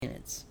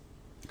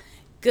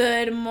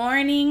Good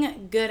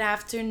morning, good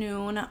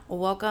afternoon.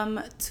 Welcome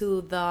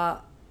to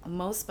the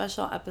most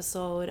special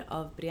episode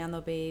of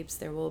Briando Babes.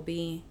 There will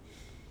be,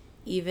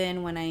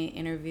 even when I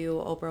interview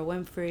Oprah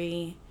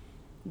Winfrey,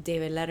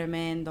 David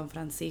Letterman, Don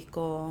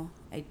Francisco,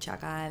 El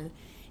Chacal,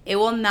 it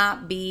will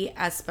not be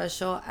as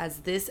special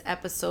as this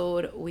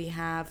episode we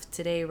have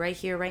today, right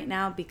here, right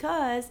now,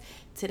 because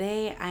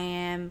today I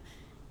am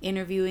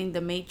interviewing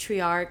the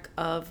matriarch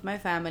of my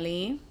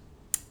family,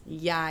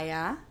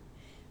 Yaya,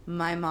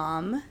 my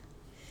mom,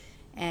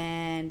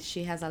 and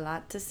she has a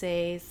lot to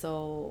say.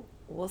 So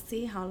we'll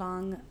see how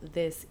long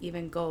this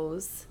even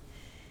goes.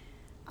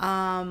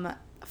 For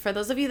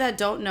those of you that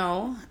don't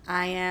know,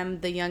 I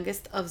am the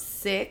youngest of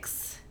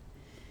six.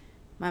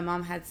 My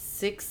mom had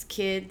six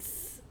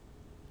kids.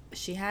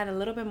 She had a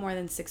little bit more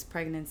than six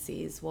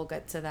pregnancies. We'll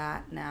get to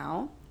that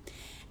now.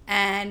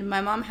 And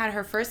my mom had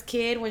her first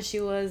kid when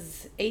she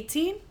was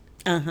 18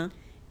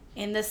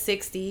 in the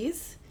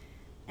 60s.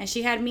 And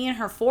she had me in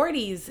her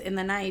 40s in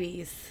the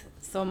 90s.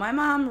 So my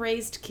mom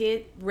raised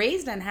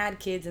and had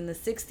kids in the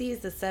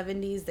 60s, the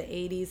 70s, the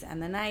 80s,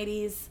 and the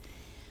 90s.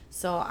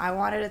 So I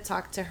wanted to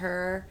talk to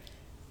her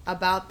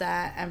about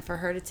that and for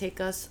her to take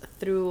us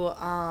through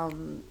a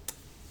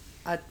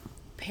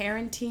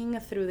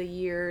parenting through the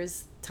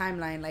years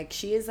timeline. Like,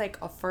 she is like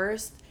a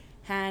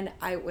first-hand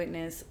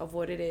eyewitness of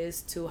what it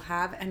is to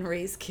have and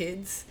raise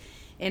kids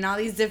in all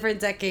these different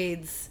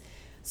decades.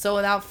 So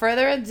without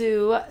further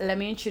ado, let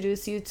me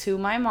introduce you to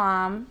my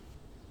mom,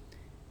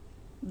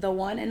 the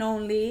one and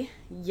only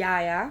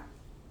Yaya.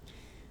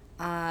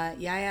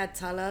 Yaya,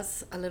 tell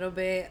us a little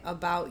bit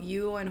about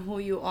you and who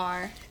you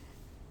are.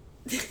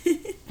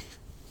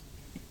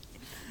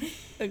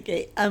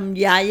 Okay, I'm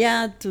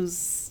Yaya to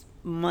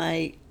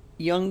my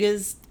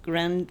youngest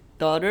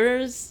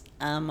granddaughters.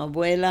 I'm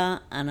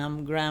abuela and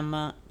I'm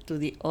grandma to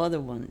the other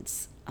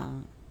ones.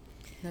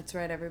 That's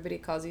right, everybody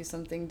calls you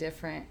something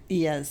different.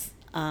 Yes,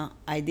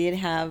 I did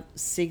have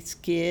six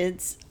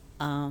kids.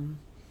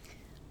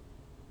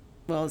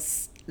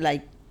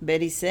 Like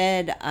Betty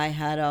said, I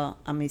had a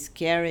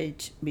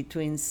miscarriage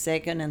between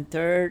second and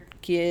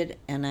third kid,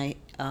 and I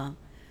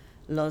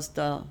lost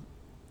a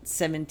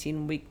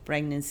 17-week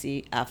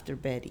pregnancy after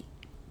Betty.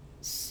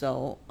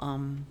 So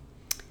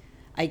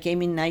I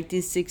came in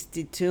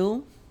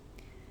 1962.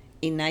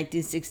 In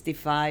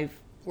 1965.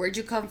 Where'd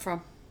you come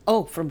from?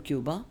 Oh, from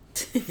Cuba,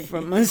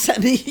 from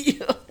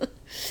Manzanillo.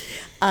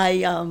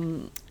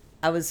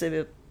 I was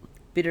a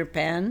Peter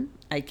Pan.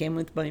 I came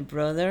with my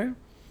brother,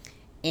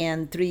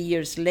 and 3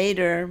 years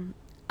later,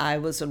 I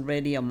was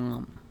already a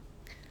mom.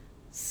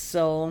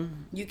 So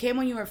you came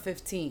when you were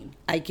 15.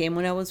 I came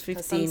when I was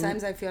 15.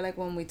 Sometimes I feel like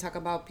when we talk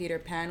about Peter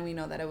Pan, we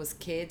know that it was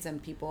kids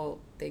and people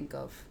think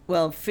of...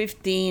 Well,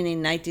 15 in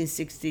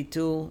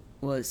 1962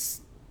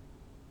 was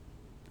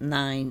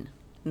 9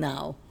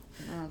 now.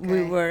 Okay.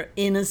 We were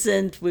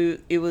innocent.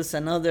 It was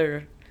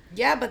another...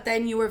 Yeah, but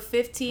then you were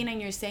 15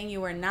 and you're saying you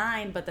were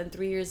 9, but then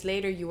 3 years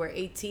later you were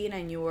 18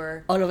 and you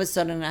were... All of a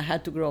sudden I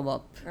had to grow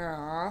up.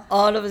 Aww.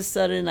 All of a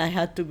sudden I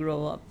had to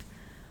grow up.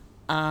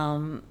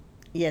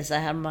 Yes, I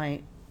had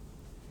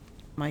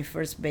my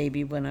first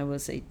baby when I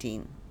was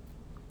 18.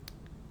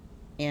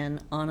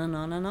 And on and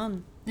on and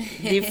on.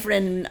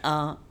 Different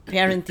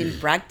parenting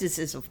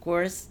practices, of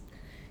course.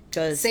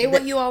 Say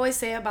what you always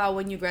say about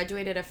when you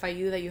graduated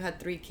FIU, that you had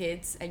 3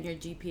 kids and your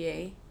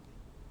GPA.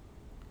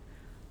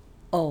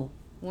 Oh.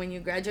 When you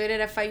graduated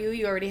FIU,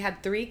 you already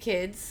had 3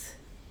 kids.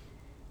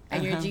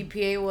 And your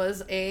GPA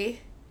was a...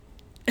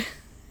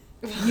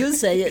 You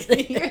say it.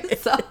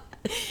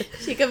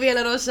 She could be a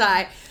little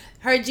shy.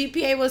 Her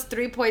GPA was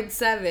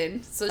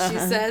 3.7. So she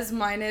says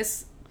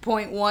minus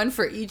 0.1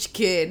 for each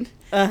kid.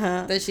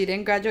 That she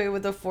didn't graduate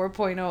with a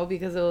 4.0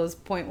 because it was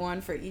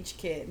 0.1 for each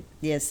kid.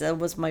 Yes, that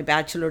was my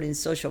bachelor in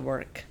social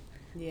work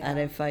at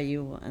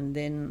FIU. And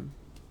then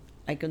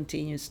I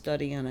continued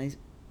studying, and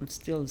I'm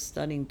still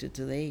studying to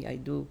today. I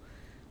do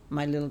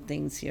my little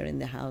things here in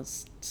the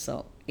house.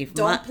 So if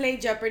don't play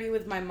Jeopardy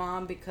with my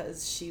mom,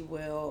 because she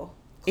will...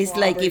 It's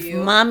like if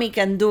mommy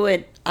can do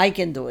it, I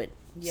can do it.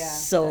 Yeah,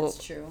 so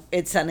that's true.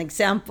 It's an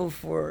example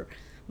for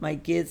my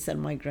kids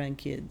and my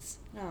grandkids.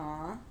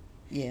 Aww.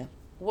 Yeah.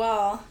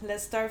 Well,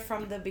 let's start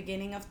from the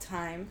beginning of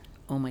time.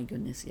 Oh my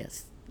goodness,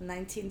 yes.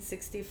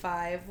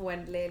 1965,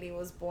 when Lely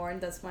was born.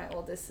 That's my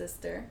oldest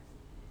sister.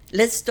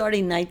 Let's start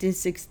in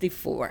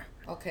 1964.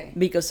 Okay.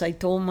 Because I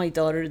told my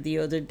daughter the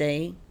other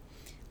day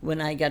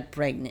when I got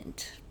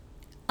pregnant.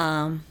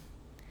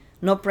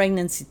 No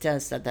pregnancy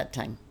test at that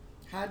time.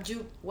 How'd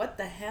you... What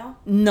the hell?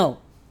 No.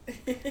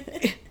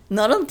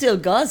 Not until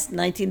August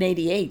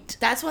 1988.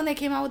 That's when they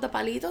came out with the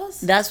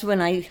palitos? That's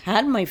when I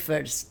had my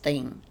first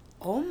thing.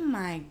 Oh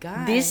my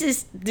God. This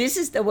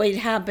is the way it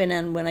happened.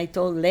 And when I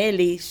told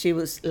Lely, she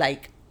was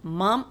like,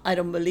 Mom, I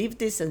don't believe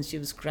this. And she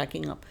was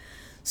cracking up.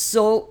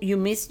 So you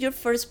missed your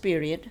first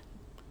period.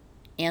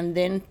 And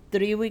then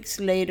 3 weeks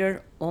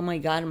later, oh my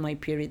God, my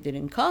period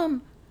didn't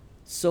come.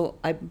 So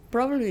I'm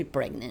probably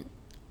pregnant.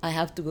 I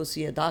have to go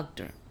see a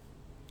doctor.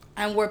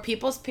 And were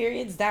people's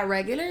periods that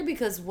regular?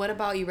 Because what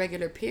about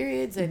irregular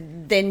periods?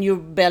 And Then your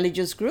belly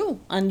just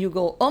grew, and you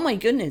go, oh my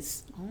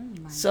goodness, oh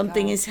my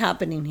something God. is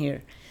happening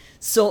here.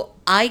 So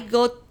I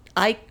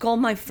called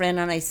my friend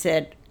and I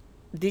said,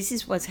 this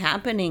is what's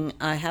happening.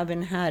 I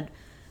haven't had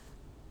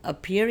a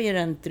period,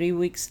 and 3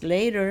 weeks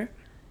later,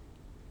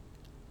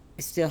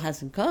 it still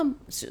hasn't come.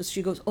 So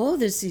she goes, oh,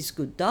 there's these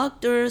good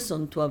doctors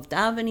on 12th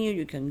Avenue.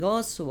 You can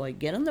go. So I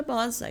get on the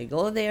bus. I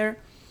go there.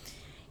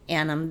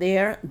 And I'm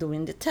there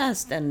doing the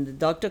test. And the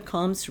doctor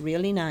comes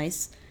really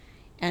nice.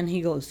 And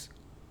he goes,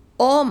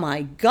 oh,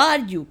 my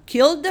God, you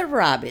killed the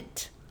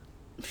rabbit.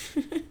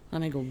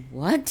 And I go,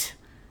 what?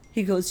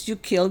 He goes, you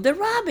killed the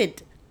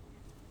rabbit.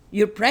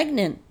 You're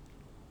pregnant.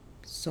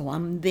 So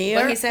I'm there.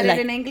 But he said it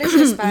in English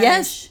or Spanish?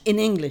 Yes, in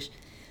English.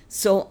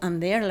 So I'm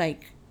there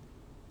like,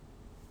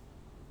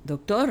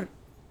 doctor,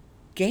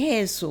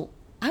 ¿qué es eso?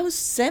 I was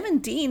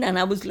 17 and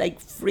I was like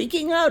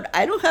freaking out.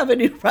 I don't have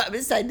any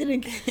rabbits. I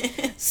didn't.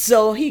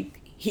 So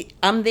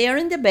I'm there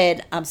in the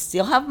bed. I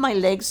still have my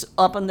legs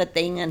up on the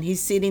thing, and he's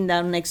sitting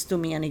down next to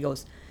me, and he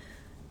goes,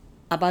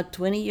 about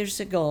 20 years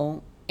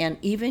ago, and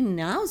even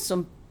now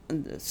some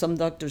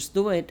doctors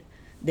do it.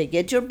 They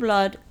get your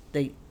blood,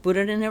 they put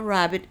it in a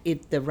rabbit.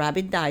 If the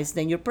rabbit dies,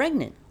 then you're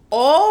pregnant.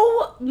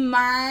 Oh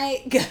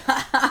my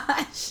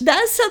gosh.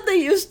 That's how they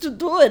used to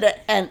do it,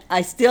 and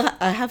I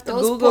have to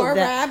Those Google poor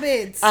that.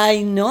 rabbits.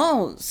 I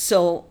know.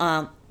 So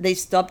they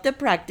stopped the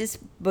practice,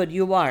 but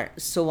you are.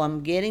 So I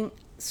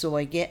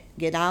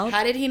get out.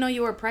 How did he know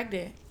you were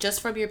pregnant?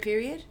 Just from your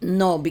period?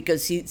 No,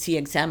 because he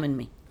examined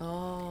me.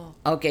 Oh.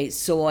 Okay,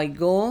 so I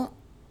go,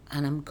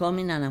 and I'm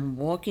coming, and I'm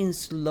walking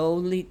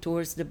slowly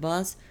towards the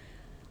bus.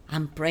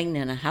 I'm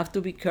pregnant. I have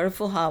to be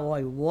careful how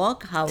I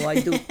walk, how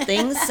I do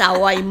things,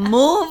 how I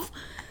move.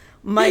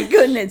 My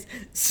goodness.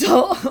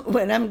 So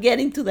when I'm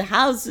getting to the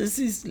house, there's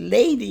this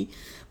lady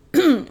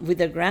with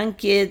the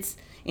grandkids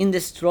in the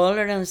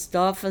stroller and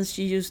stuff, and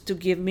she used to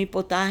give me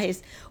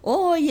potajes.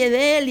 Oye,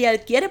 Delia,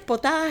 ¿quieres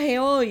potaje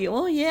hoy?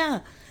 Oh,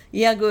 yeah.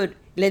 Yeah, good.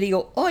 Le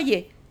digo,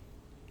 oye,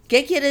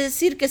 ¿qué quiere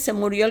decir que se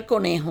murió el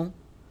conejo?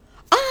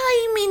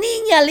 Ay, mi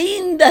niña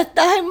linda,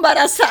 estás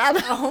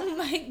embarazada. Oh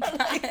my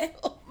God.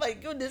 Oh my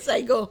goodness,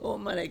 I go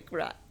home and I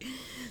cry.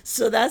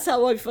 So that's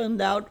how I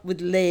found out with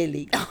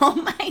Lely. Oh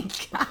my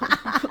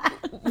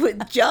God.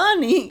 With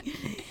Johnny,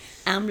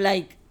 I'm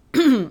like,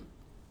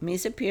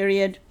 miss a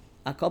period,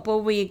 a couple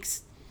of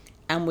weeks.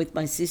 I'm with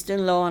my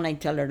sister-in-law, and I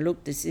tell her,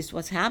 look, this is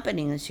what's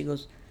happening. And she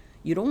goes,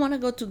 you don't want to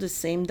go to the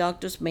same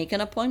doctors? Make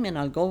an appointment.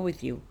 I'll go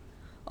with you.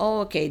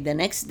 Oh, okay. The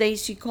next day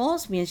she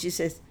calls me and she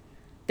says,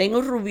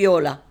 tengo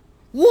rubiola.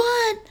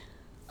 What?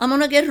 I'm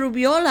going to get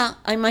rubiola.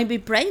 I might be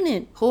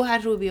pregnant. Who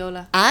had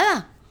rubiola?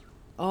 Ada.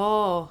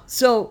 Oh.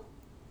 So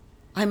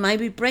I might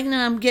be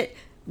pregnant.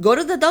 Go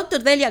to the doctor,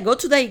 Delia. Go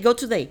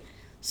today.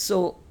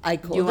 So I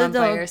called You the went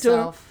doctor. by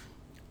yourself.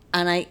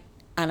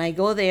 And I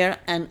go there,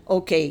 and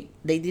okay,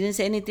 they didn't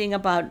say anything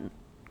about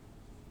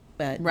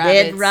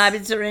dead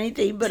rabbits or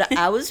anything, but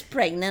I was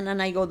pregnant,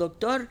 and I go,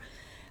 doctor,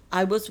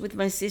 I was with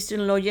my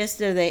sister-in-law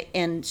yesterday,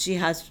 and she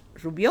has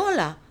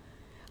rubiola.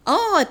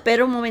 Oh,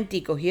 espera un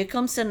momentico. Here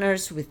comes a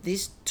nurse with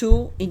these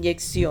 2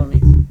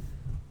 injecciones.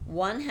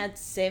 One had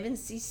 7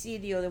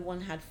 cc, the other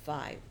one had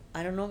 5.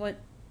 I don't know what,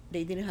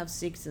 they didn't have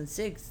 6 and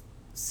 6,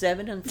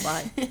 7 and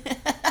 5.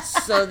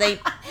 So they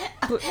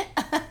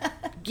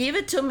give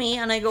it to me,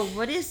 and I go,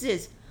 what is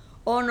this?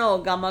 Oh no,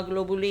 gamma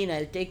globulina.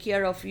 I'll take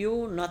care of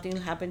you. Nothing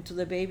will happen to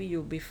the baby.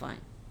 You'll be fine.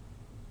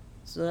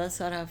 So that's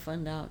how I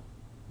found out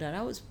that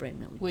I was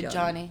pregnant With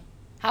Johnny.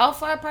 How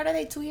far apart are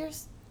they? 2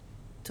 years?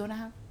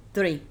 2.5?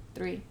 3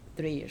 3.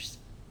 years.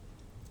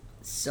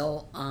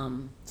 So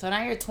So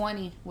now you're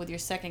 20 with your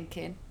second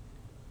kid.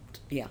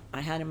 yeah,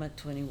 I had him at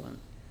 21.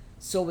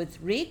 So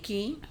with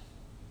Ricky,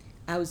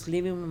 I was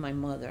living with my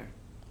mother.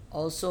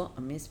 Also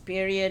a missed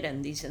period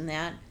and this and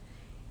that.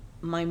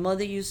 My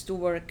mother used to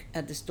work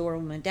at the store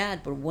with my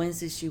dad, but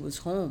Wednesday she was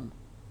home.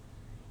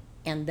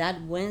 And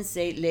that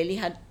Wednesday,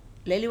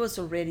 Lely was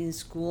already in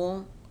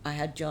school. I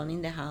had John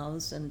in the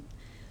house, and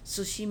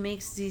so she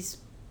makes this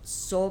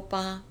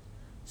sopa,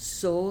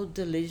 so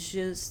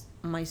delicious.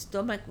 My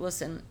stomach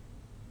wasn't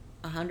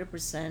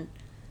 100%,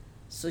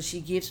 so she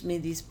gives me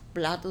this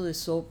plato de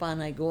sopa,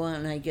 and I go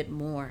and I get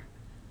more.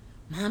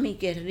 Mami,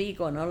 qué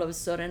rico. And all of a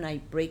sudden I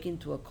break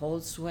into a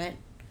cold sweat.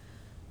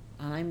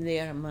 And I'm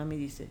there, and Mami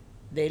dice,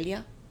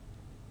 Delia,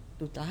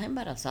 tú estás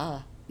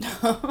embarazada.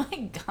 Oh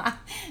my God.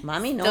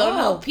 Mami, no. Still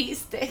no pea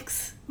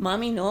sticks.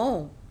 Mami,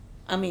 no.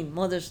 I mean,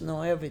 mothers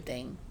know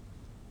everything.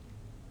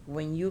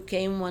 When you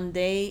came one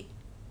day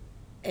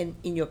and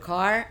in your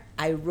car,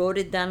 I wrote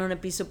it down on a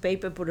piece of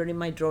paper, put it in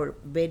my drawer.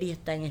 Betty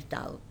está en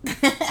estado.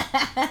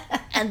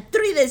 And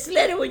 3 days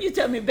later, when you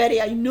tell me, Betty,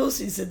 I knew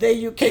since the day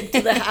you came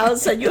to the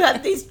house and you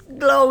had this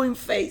glowing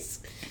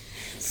face.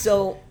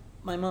 So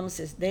my mom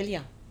says,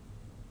 Delia,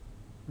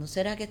 ¿no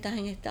será que estás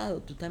en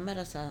estado? ¿Tú estás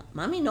embarazada?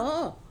 Mami,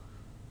 no.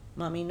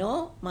 Mami,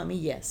 no.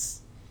 Mami,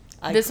 yes.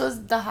 This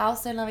was the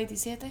house in La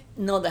 27?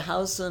 No, the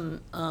house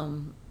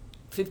on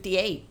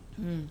 58.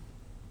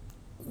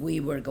 we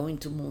were going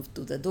to move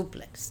to the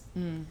duplex.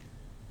 Mm.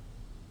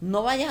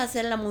 No vayas a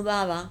hacer la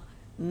mudada,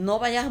 no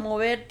vayas a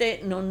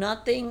moverte, no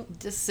nothing.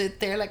 Just sit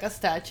there like a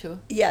statue.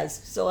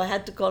 Yes, so I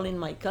had to call in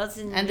my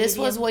cousin. And this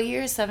was what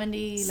year?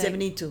 70?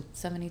 72.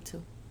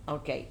 72.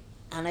 Okay.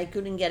 And I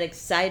couldn't get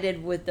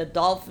excited with the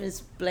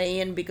Dolphins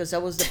playing because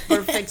that was the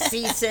perfect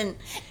season.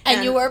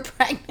 And you were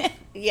pregnant.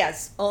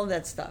 Yes, all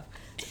that stuff.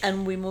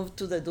 And we moved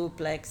to the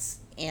duplex,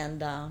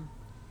 and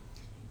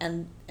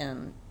then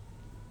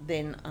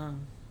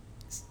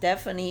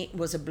Stephanie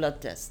was a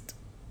blood test.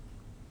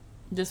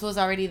 This was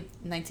already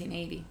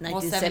 1980.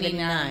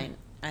 1979.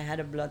 I had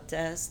a blood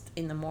test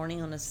in the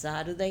morning on a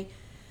Saturday.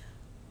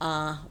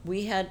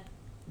 We had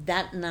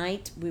that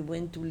night we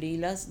went to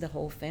Lila's, the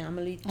whole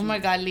family. Oh my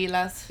God,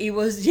 Lila's. It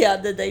was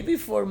the day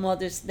before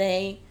Mother's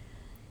Day,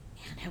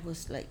 and I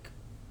was like,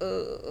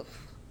 ugh,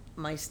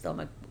 my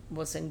stomach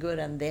wasn't good.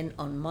 And then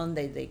on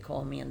Monday they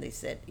called me and they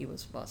said it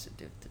was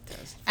positive to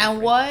test.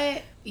 And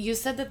what you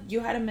said that you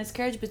had a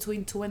miscarriage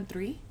between 2 and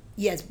 3?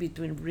 Yes,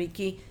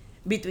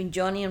 between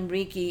Johnny and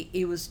Ricky,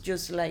 it was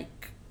just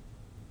like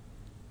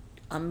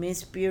a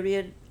missed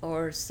period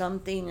or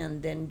something,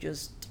 and then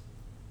just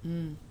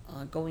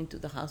going to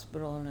the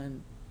hospital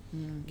and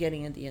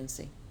getting a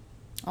DNC.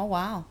 Oh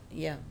wow.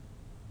 Yeah,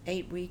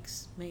 8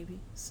 weeks, maybe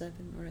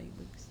 7 or 8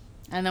 weeks.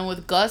 And then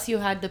with Gus, you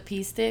had the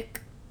pea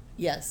stick.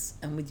 Yes,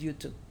 and with you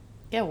too.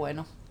 Qué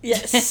bueno.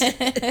 Yes.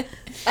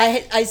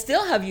 I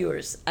still have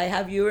yours. I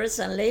have yours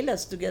and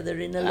Layla's together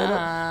in a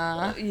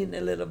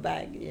little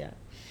bag. Yeah.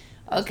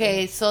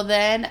 Okay, so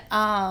then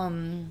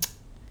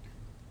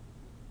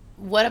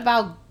what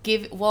about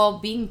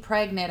being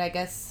pregnant, I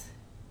guess,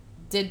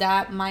 did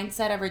that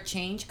mindset ever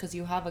change? Because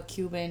you have a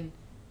Cuban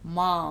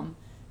mom.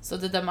 So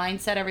did the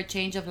mindset ever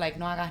change of like,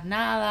 no hagas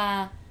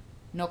nada,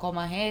 no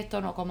comas esto,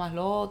 no comas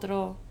lo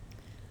otro?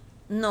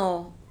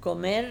 No,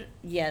 comer,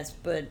 yes,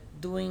 but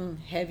doing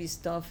heavy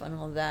stuff and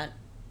all that.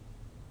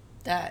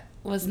 That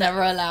was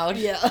never allowed.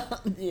 Yeah,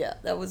 yeah,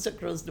 that was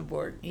across the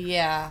board.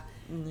 Yeah.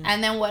 Mm-hmm.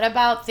 And then what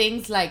about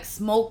things like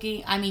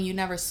smoking? I mean, you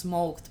never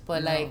smoked,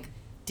 but No. like,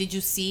 did you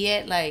see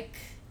it like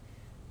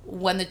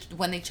when they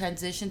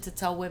transitioned to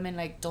tell women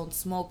like don't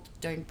smoke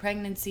during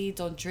pregnancy,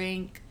 don't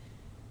drink?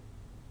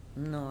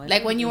 No.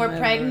 Like when you were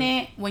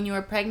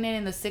remember. pregnant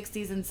in the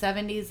 60s and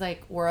 70s,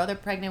 like were other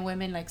pregnant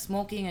women like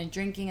smoking and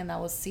drinking and that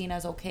was seen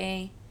as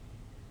okay?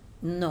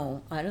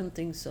 No, I don't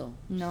think so.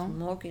 No?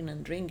 Smoking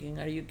and drinking.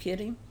 Are you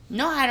kidding?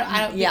 No, I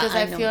don't Yeah, because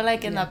I I know. feel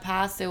like in Yeah. the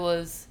past it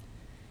was.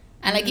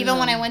 And like even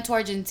when No. I went to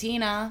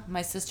Argentina,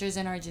 my sister's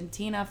in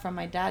Argentina from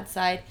my dad's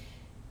side,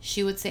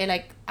 she would say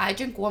like I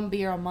drink 1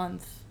 beer a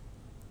month,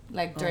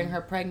 like during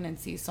her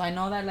pregnancy. So I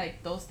know that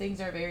like those things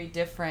are very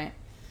different.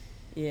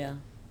 Yeah.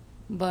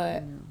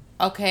 But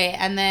okay,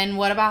 and then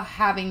what about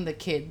having the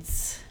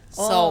kids?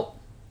 Oh. So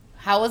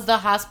how was the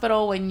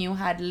hospital when you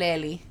had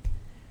Lely?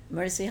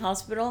 Mercy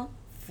Hospital,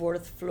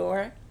 4th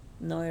floor,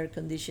 no air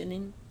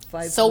conditioning.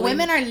 5 So wing-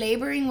 women are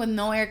laboring with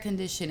no air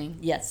conditioning.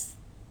 Yes.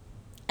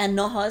 And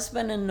no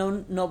husband and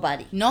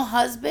nobody. No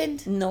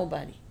husband?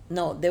 Nobody.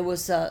 No, there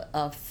was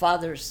a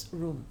father's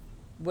room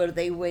where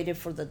they waited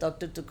for the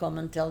doctor to come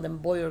and tell them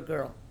boy or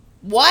girl.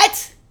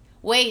 What?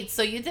 Wait,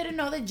 so you didn't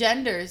know the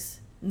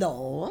genders?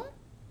 No.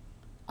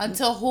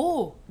 Until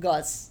who?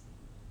 Gus.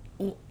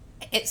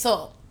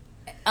 So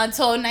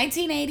until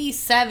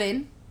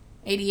 1987,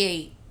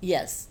 88.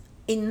 Yes.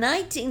 In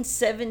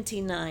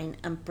 1979,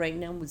 I'm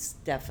pregnant with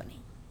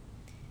Stephanie.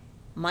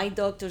 My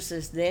doctor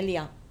says,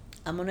 Delia,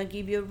 I'm going to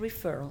give you a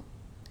referral.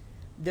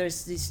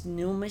 There's this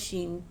new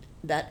machine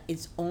that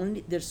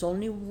there's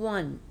only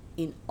one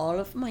in all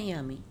of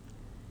Miami.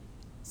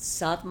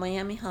 South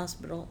Miami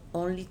Hospital.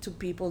 Only 2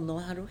 people know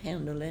how to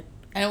handle it.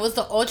 And it was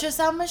the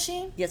ultrasound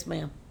machine? Yes,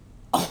 ma'am.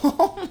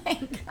 Oh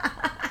my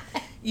God.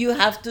 You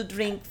have to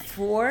drink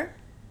 4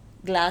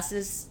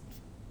 glasses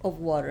of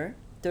water,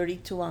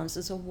 32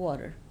 ounces of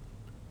water,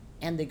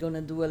 and they're going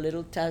to do a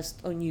little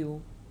test on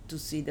you to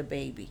see the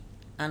baby.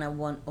 And I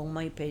want all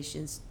my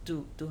patients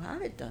to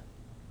have it done.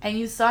 And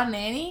you saw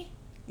Nanny?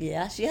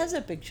 Yeah, she has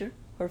a picture,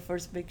 her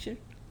first picture.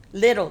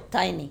 Little,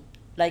 tiny,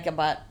 like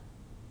about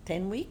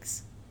 10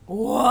 weeks.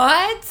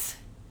 What?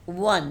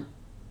 1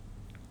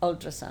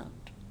 ultrasound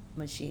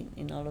machine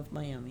in all of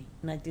Miami,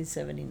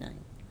 1979.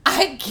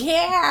 I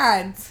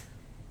can't.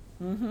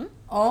 Mm-hmm.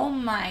 Oh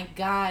my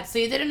God. So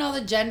you didn't know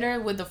the gender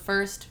with the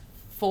first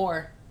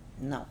 4?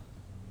 No.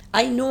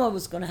 I knew I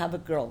was going to have a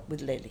girl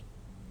with Lily.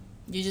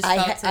 You just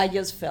felt it? I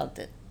just felt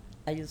it.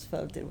 I just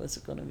felt it was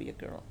going to be a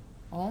girl.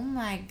 Oh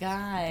my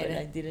God. But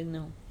I didn't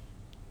know.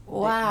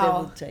 Wow.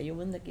 They will tell you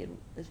when the kid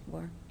is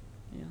born.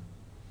 Yeah.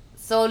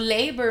 So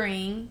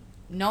laboring,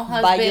 no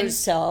husband, By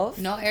yourself.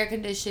 no air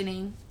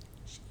conditioning.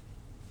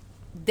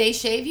 They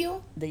shave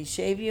you? They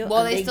shave you.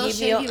 Well, and they they still give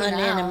shave you you an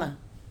now. enema.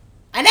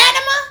 An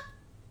enema?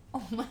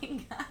 Oh my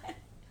God.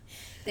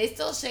 They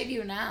still shave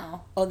you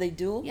now. Oh, they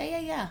do?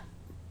 Yeah.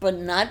 But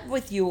not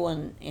with you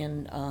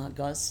and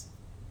Gus.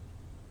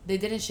 They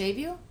didn't shave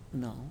you?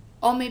 No.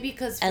 Oh, maybe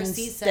because for And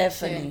C-section.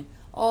 Stephanie.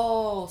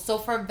 Oh, so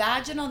for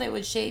vaginal, they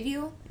would shave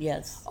you?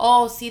 Yes.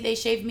 Oh, see, they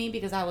shaved me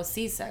because I was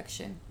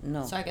C-section.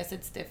 No. So I guess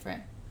it's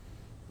different.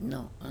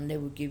 No. And they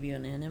would give you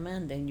an enema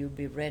and then you'd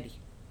be ready.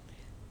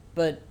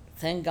 But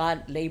thank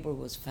God labor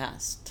was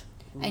fast.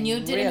 And you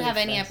didn't Really have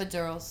any fast.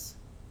 epidurals?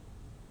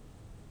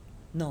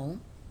 No.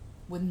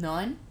 With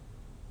none?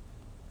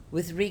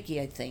 With Ricky,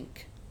 I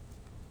think.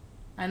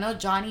 I know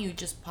Johnny, you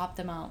just popped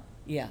them out.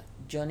 Yeah.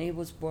 Johnny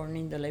was born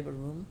in the labor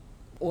room.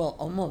 Well,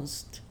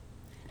 almost.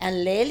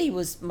 And Lely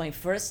was my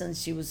first, and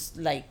she was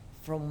like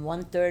from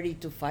 1:30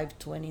 to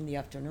 5:20 in the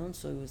afternoon.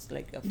 So it was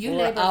like a You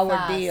labor 4-hour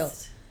fast. deal.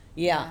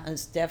 Yeah. Yeah. And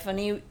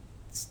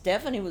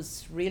Stephanie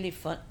was really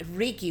fun.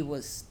 Ricky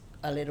was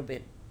a little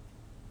bit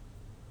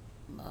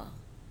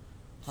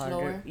harder.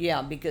 Slower?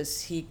 Yeah,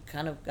 because he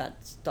kind of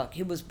got stuck.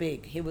 He was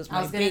big. He was my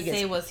I was going to biggest.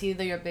 say, was he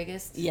your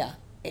biggest? Yeah,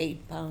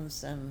 8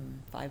 pounds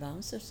and 5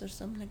 ounces or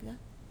something like that.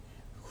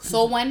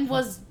 So when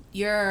was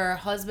your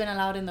husband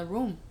allowed in the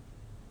room?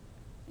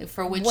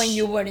 For which? When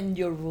you were in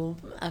your room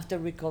after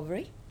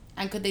recovery?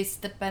 And could they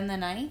spend the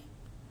night?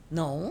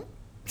 No,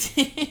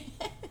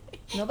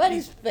 nobody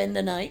spent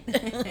the night.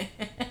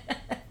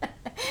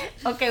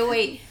 Okay,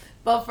 wait.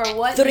 But for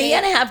what?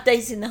 3.5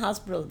 days in the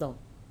hospital, though.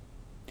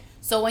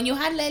 So when you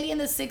had Lely in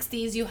the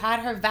 60s, you had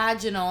her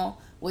vaginal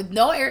with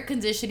no air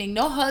conditioning,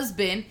 no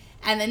husband,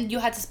 and then you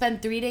had to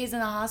spend 3 days in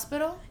the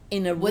hospital?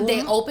 In a room. Would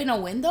they open a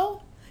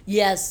window?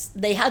 Yes,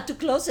 they had to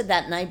close it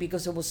that night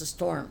because it was a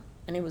storm,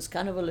 and it was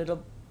kind of a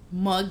little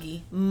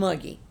Muggy.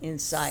 muggy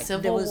inside. There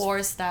Civil was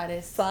War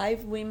status.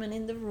 5 women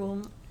in the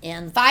room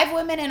and 5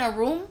 women in a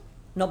room?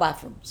 no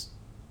bathrooms.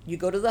 You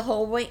go to the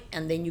hallway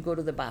and then you go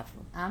to the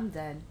bathroom. I'm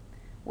dead.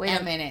 Wait a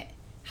And- minute.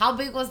 How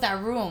big was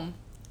that room?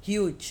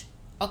 Huge.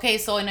 Okay,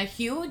 so in a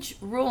huge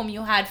room,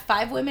 you had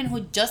 5 women who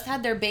just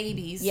had their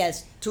babies.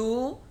 Yes,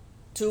 two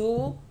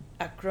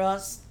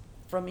across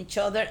from each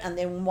other and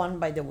then one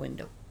by the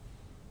window.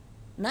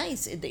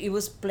 Nice. It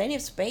was plenty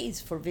of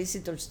space for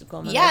visitors to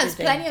come. And Yes,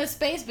 everything. plenty of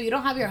space, but you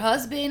don't have your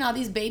husband. All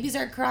these babies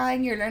are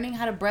crying. You're learning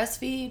how to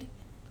breastfeed.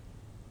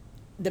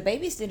 The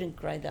babies didn't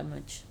cry that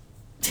much.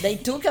 They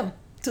took them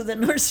to the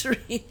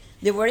nursery.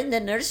 They were in the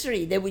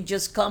nursery. They would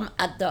just come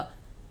at the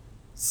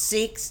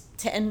 6,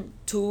 10,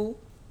 2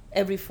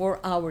 every 4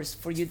 hours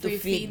for you to you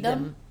feed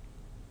them.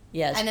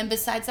 Yes. And then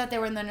besides that, they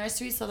were in the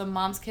nursery so the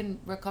moms can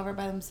recover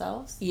by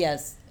themselves.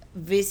 Yes.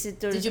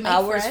 Visitors. Did you make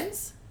hours.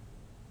 friends?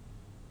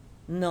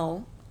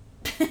 No.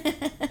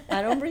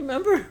 I don't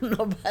remember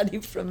nobody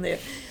from there.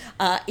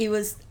 It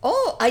was,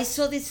 I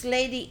saw this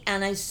lady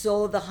and I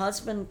saw the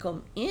husband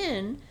come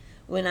in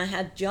when I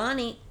had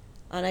Johnny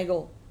and I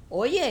go,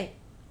 oye,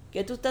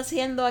 ¿qué tú estás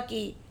haciendo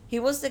aquí? He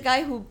was the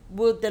guy who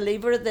would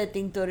deliver the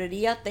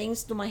tintoreria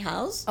things to my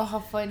house. Oh, how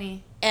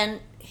funny.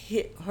 And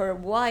her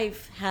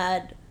wife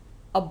had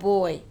a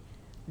boy.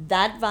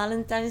 That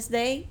Valentine's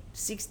Day,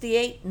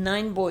 68,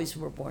 9 boys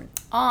were born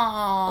Aww.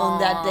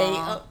 on that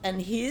day. And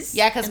he's...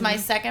 Yeah, because and my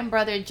second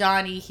brother,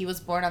 Johnny, he was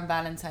born on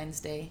Valentine's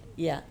Day.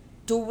 Yeah,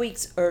 2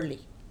 weeks early.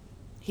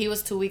 He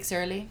was 2 weeks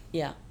early.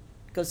 Yeah,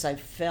 because I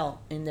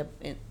fell in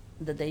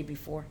the day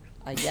before.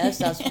 I guess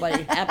that's what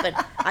it happened.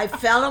 I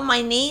fell on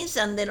my knees,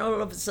 and then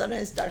all of a sudden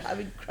I started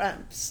having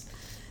cramps.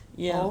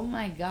 Yeah, Oh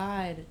my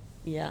God.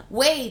 yeah.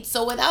 Wait,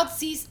 so without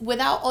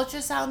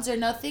ultrasounds or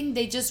nothing,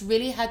 they just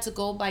really had to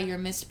go by your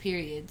missed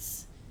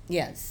periods.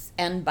 Yes,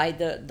 and by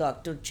the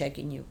doctor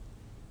checking you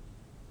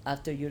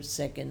after your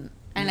second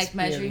And like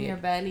measuring period. your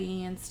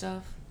belly and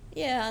stuff.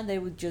 Yeah, they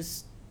would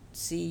just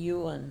see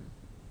you and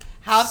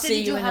How often see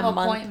did you in have a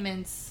month.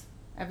 appointments?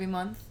 Every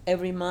month?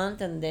 Every month,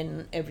 and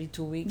then every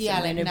 2 weeks. Yeah,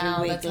 and then like every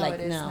now. week, That's how like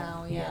it is now.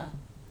 now. Yeah.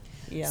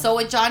 Yeah. So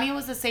with Johnny, it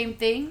was the same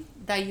thing,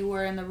 that you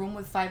were in the room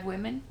with 5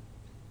 women?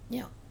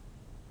 Yeah.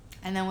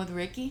 And then with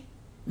Ricky?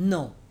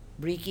 No,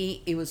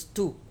 Ricky, it was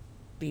 2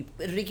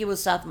 people. Ricky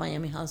was South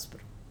Miami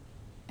Hospital.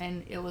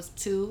 And it was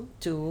 2?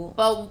 2.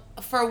 But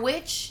for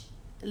which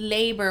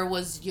labor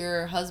was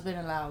your husband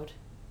allowed?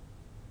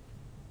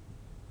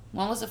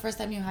 When was the first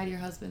time you had your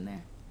husband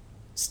there?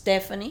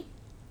 Stephanie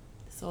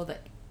So the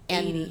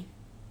and 80.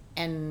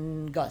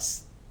 and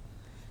Gus.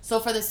 So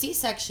for the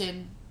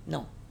C-section,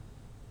 No.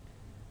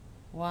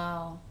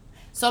 wow.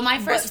 So my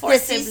But first the 4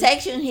 siblings.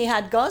 C-section, he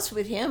had Gus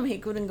with him. He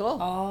couldn't go.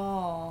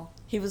 Oh.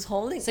 He was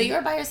holding. So you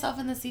were by yourself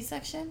in the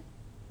C-section?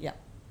 Yeah.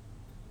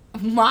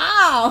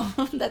 Wow.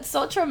 That's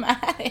so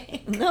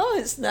traumatic. No,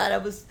 it's not.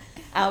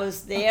 I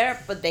was there,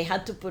 but they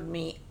had to put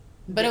me.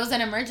 But it was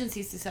an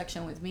emergency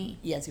C-section with me.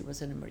 Yes, it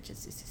was an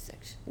emergency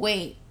C-section.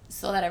 Wait,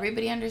 so that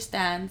everybody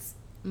understands,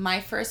 my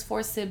first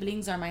 4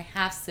 siblings are my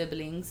half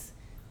siblings.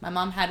 My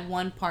mom had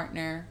 1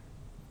 partner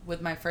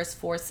with my first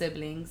 4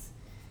 siblings.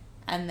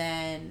 And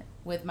then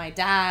with my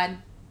dad,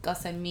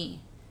 Gus and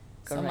me.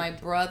 So my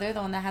Correct. brother,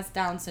 the one that has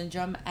Down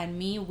syndrome, and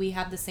me, we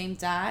have the same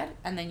dad.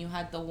 And then you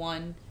had the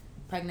one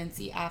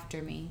pregnancy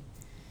after me.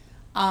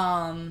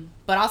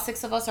 But all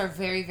 6 of us are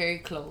very, very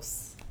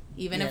close.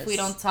 Even if we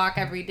Yes. don't talk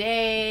every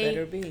day.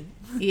 Better be.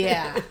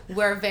 Yeah,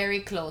 we're very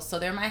close. So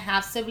they're my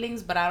half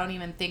siblings, but I don't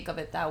even think of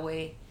it that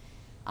way.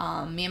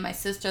 Me and my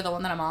sister, the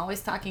one that I'm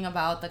always talking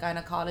about, the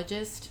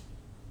gynecologist,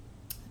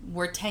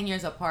 we're 10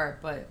 years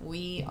apart, but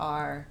we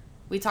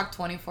talk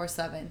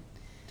 24/7.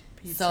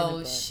 Peas in a So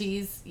pod.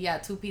 she's, yeah,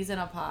 2 peas in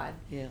a pod.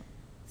 Yeah.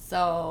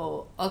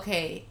 So,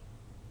 okay,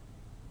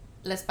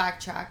 let's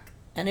backtrack.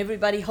 And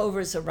everybody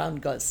hovers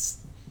around Gus.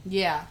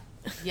 Yeah.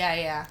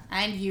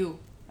 And you.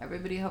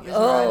 Everybody hovers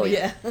Oh, around you.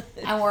 yeah.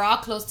 And we're all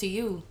close to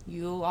you.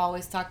 You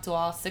always talk to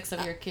all 6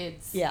 of your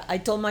kids. Yeah, I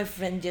told my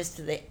friend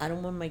yesterday, I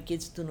don't want my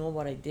kids to know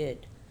what I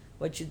did.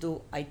 What you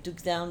do, I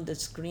took down the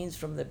screens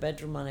from the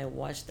bedroom and I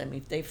watched them.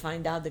 If they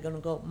find out, they're going to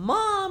go,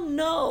 Mom,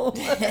 no.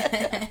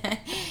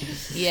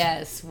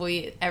 Yes,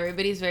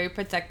 everybody's very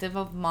protective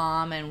of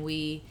mom, and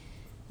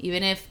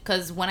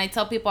because when I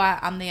tell people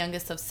I'm the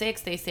youngest of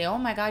 6, they say, oh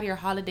my God, your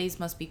holidays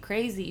must be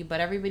crazy, but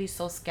everybody's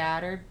so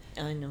scattered.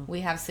 I know.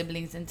 We have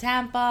siblings in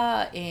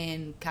Tampa,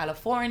 in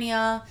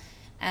California,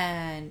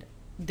 and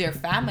their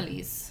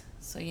families.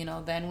 So,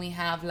 then we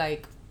have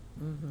like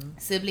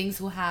siblings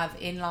who have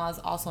in-laws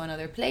also in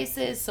other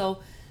places.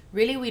 So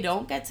really we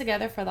don't get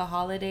together for the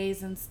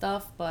holidays and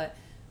stuff, but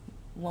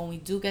when we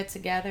do get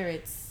together,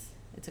 it's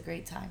a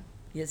great time.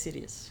 Yes, it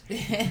is.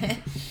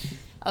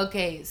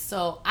 Okay,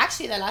 so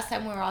actually the last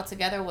time we were all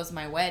together was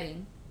my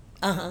wedding.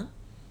 Uh-huh.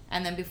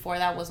 And then before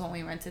that was when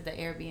we rented the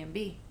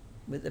Airbnb.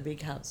 With the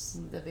big house.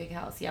 The big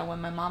house. Yeah,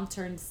 when my mom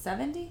turned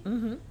 70,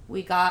 Mm-hmm.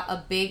 we got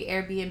a big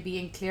Airbnb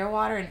in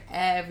Clearwater and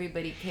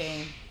everybody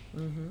came.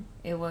 Mm-hmm.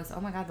 It was,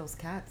 oh my God, those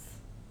cats.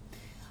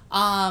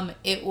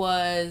 It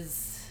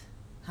was,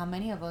 how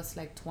many of us?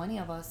 Like 20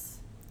 of us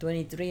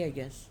 23, I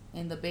guess.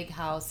 in the big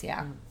house.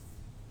 Yeah.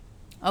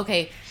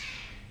 Okay.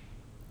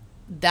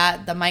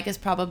 The mic is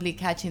probably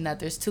catching that.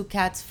 There's 2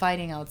 cats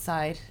fighting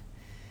outside.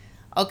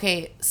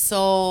 Okay,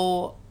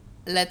 so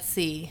let's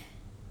see.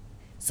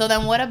 So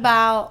then what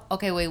about,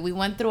 okay, wait, we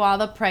went through all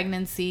the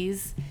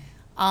pregnancies.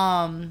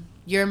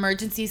 Your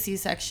emergency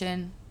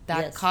C-section that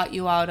Yes. caught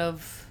you out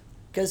of...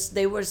 Because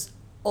they were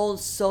all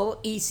so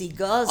easy.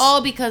 Gus,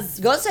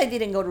 because... I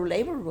didn't go to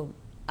labor room.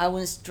 I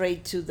went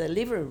straight to the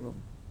delivery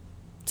room.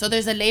 So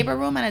there's a labor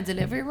room and a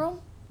delivery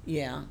room?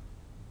 Yeah.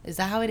 Is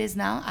that how it is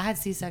now? I had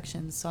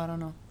C-sections, so I don't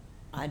know.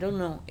 I don't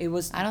know. It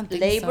was I don't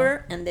think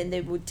labor, and then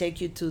they would take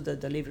you to the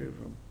delivery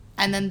room.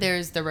 And then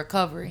there's the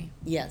recovery.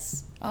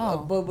 Yes. Oh.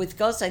 But with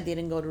Gus, I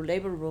didn't go to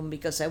labor room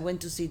because I went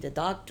to see the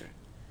doctor.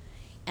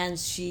 And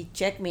she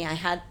checked me. I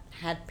had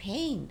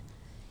pain.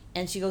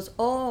 And she goes,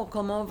 oh,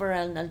 come over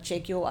and I'll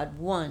check you at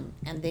 1.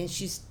 And then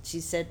she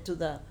said to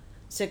the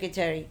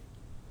secretary,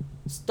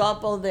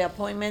 stop all the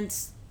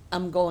appointments.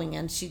 I'm going.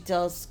 And she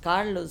tells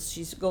Carlos,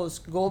 she goes,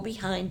 go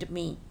behind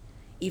me.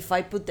 If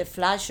I put the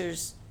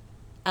flashers,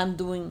 I'm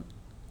doing,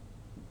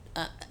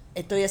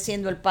 estoy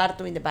haciendo el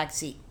parto in the back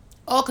seat.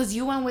 Oh, because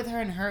you went with her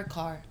in her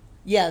car.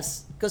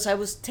 Yes, because I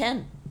was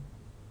 10.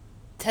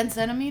 10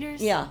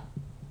 centimeters? Yeah.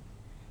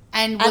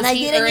 And was I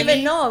he didn't early?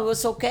 even know. It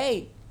was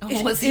okay.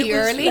 Was It he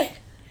early?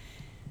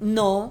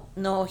 No,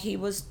 he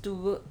was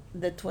to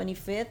the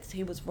 25th.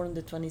 He was born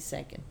the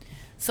 22nd.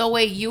 So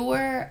wait, you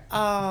were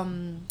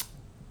 10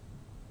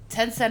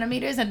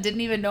 centimeters and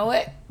didn't even know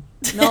it?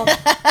 No.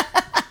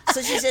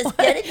 So she says,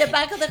 get in the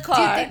back of the car.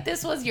 Do you think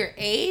this was your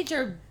age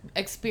or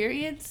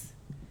experience?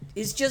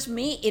 It's just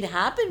me. It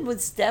happened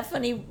with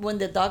Stephanie when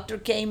the doctor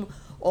came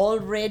all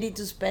ready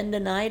to spend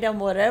the night and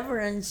whatever.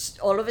 And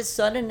all of a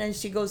sudden, and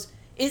she goes,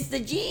 it's the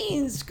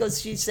genes.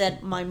 Because she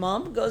said, my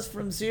mom goes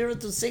from 0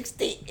 to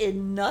 60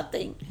 in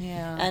nothing.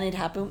 Yeah. And it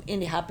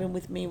happened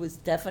with me, with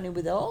Stephanie,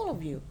 with all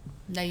of you.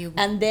 Now you...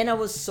 And then I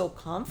was so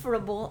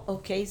comfortable.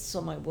 Okay, so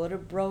my water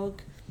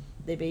broke.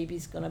 The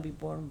baby's going to be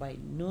born by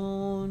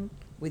noon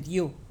with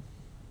you.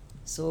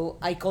 So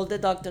I called the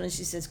doctor and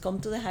she says, come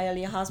to the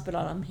Hialeah Hospital.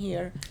 I'm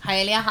here.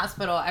 Hialeah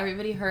Hospital.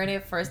 Everybody heard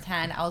it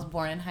firsthand. I was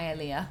born in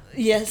Hialeah.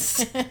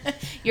 Yes.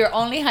 Your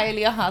only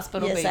Hialeah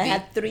Hospital, Yes, baby. I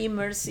had 3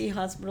 Mercy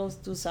hospitals,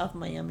 2 South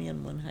Miami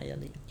and 1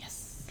 Hialeah.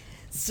 Yes.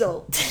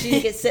 So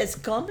she says,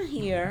 come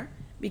here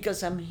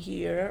because I'm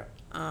here.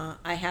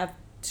 I have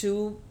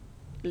 2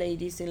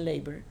 ladies in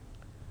labor.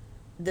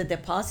 The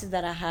deposit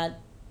that I had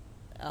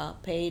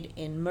paid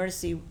in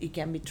Mercy, it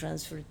can be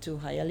transferred to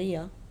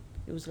Hialeah.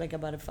 It was like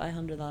about a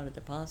 $500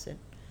 deposit.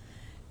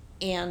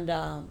 And,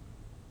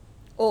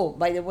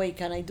 by the way,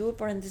 can I do a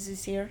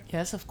parenthesis here?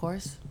 Yes, of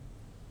course.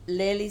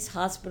 Lely's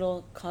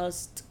hospital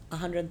cost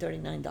 $139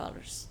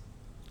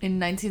 In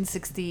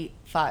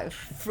 1965.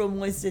 from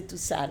Wednesday to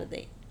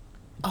Saturday.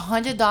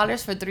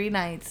 $100 for 3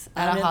 nights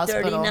at a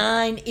hospital.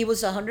 $139. It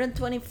was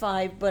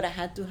 $125, but I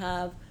had to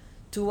have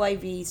 2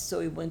 IVs,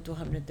 so it went to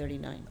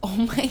 $139. Oh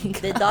my God.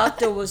 The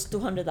doctor was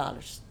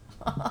 $200.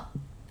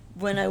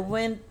 When I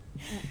went,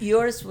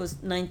 yours was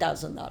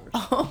 $9,000.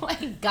 Oh my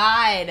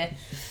God.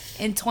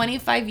 In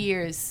 25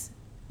 years,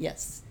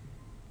 Yes.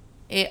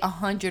 it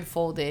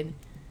 100-folded.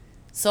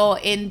 So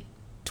in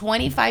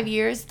 25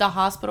 years, the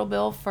hospital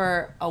bill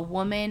for a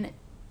woman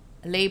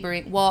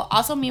laboring, well,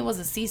 also me was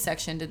a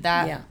C-section. Did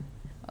that? Yeah.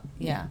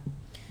 Yeah.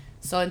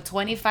 So in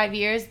 25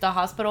 years, the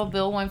hospital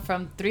bill went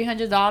from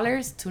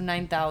 $300 to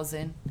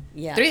 $9,000.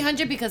 Yeah.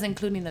 $300 because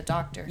including the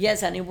doctor.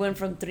 Yes, and it went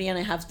from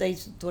 3.5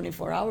 days to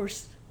 24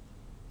 hours.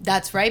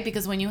 That's right,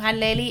 because when you had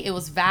Lely, it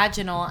was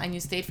vaginal, and you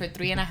stayed for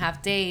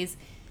 3.5 days.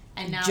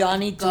 And now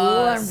Johnny too,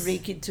 and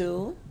Ricky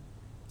too.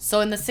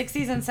 So in the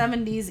 60s and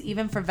 70s,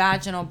 even for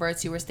vaginal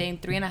births, you were staying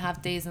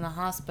 3.5 days in the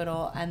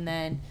hospital. And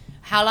then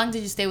how long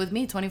did you stay with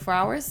me? 24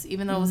 hours?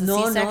 Even though it was a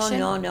C-section?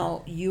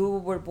 No. You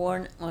were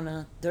born on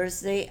a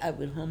Thursday. I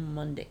went home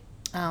Monday.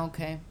 Oh,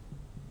 okay.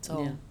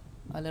 So Yeah.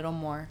 a little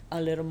more. A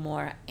little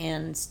more.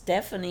 And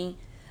Stephanie,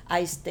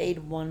 I stayed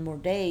one more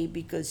day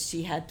because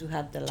she had to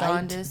have the light.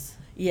 Jaundice?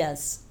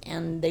 Yes.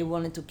 And they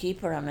wanted to keep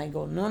her. And I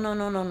go, no.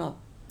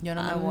 Yo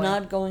no me I'm voy.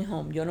 not going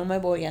home. Yo no me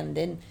voy. And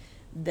then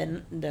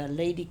the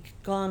lady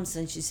comes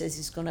and she says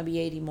it's gonna be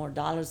 $80 more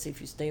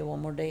if you stay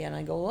one more day. And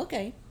I go,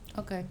 okay,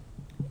 Okay.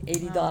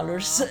 $80.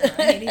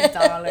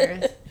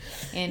 $80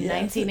 in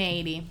Yeah.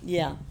 1980.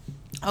 Yeah,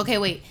 Okay,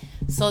 wait.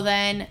 So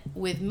then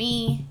with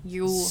me,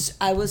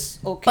 I was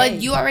okay.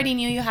 But you already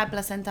knew you had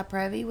placenta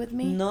previa with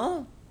me?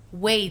 No,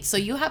 Wait, so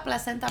you had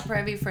placenta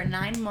previa for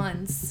 9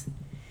 months.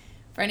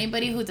 For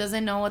anybody who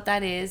doesn't know what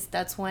that is,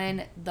 that's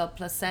when the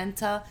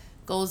placenta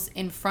goes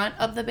in front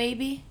of the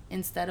baby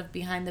instead of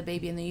behind the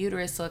baby in the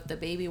uterus. So if the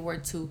baby were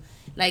to,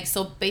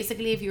 so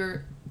basically if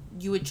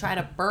you would try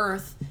to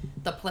birth,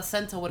 the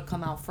placenta would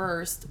come out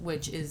first,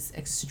 which is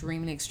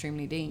extremely,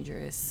 extremely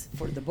dangerous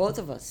for the both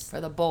of us.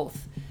 for the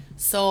both.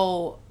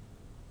 So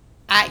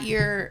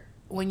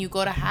when you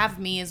go to have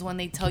me is when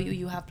they tell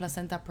you have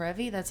placenta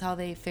previa. That's how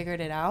they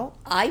figured it out.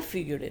 I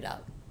figured it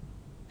out.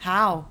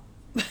 How?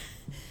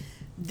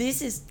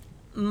 This is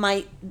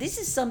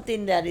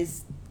something that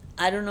is,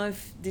 I don't know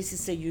if this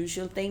is a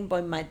usual thing,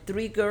 but my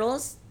 3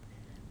 girls,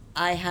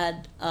 I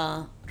had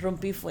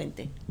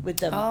rompifuente with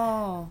them.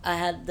 Oh. I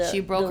had She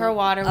broke her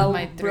water with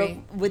my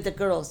 3. With the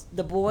girls.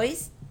 The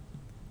boys,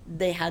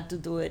 they had to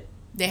do it.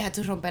 They had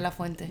to romper la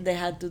fuente. They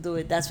had to do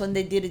it. That's when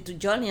they did it to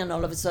Johnny, and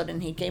all of a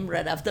sudden he came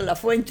right after La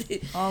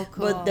Fuente. Oh,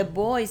 cool. But the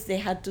boys, they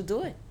had to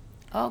do it.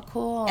 Oh,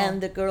 cool. And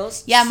the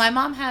girls. Yeah, my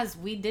mom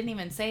we didn't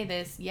even say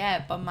this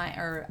yet, but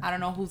I don't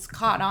know who's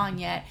caught on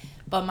yet,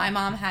 but my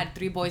mom had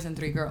 3 boys and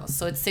 3 girls.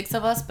 So it's 6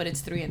 of us, but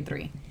it's 3 and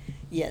 3.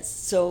 Yes.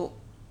 So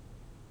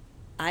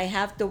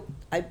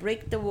I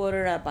break the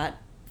water about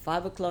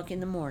 5 o'clock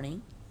in the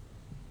morning.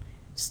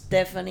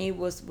 Stephanie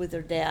was with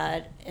her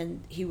dad,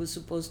 and he was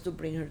supposed to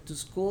bring her to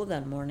school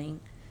that morning.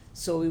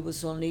 So it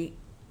was only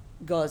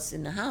Gus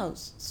in the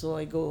house. So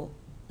I go,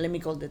 let me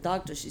call the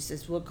doctor. She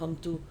says, we'll come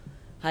to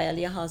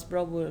Hialeah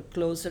Hospital. We're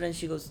closer. And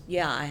she goes,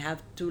 yeah, I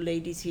have 2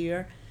 ladies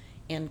here,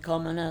 and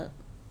come and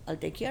I'll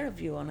take care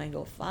of you. And I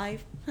go,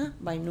 5?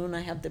 By noon,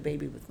 I have the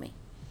baby with me.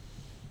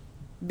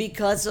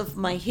 Because of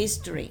my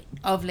history.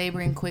 Of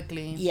laboring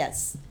quickly.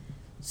 Yes.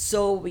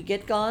 So we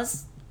get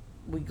Gus,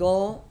 we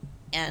go,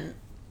 and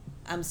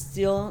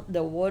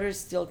the water's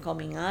still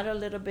coming out a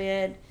little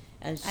bit.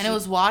 And it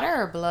was water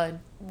or blood?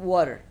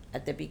 Water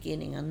at the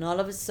beginning. And all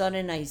of a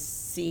sudden I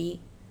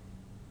see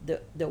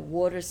the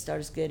water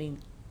starts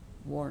getting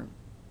warm,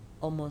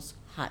 almost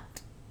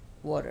hot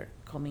water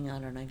coming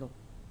out. And I go,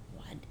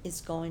 what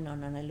is going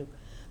on? And I look,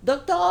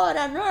 doctor,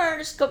 a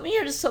nurse, come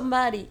here,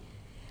 somebody.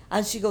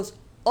 And she goes,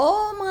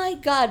 oh my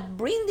God,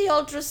 bring the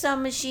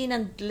ultrasound machine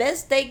and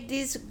let's take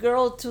this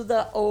girl to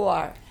the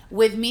OR.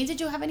 With me,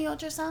 did you have any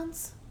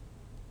ultrasounds?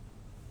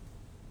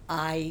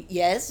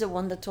 Yes, the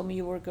one that told me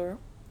you were a girl.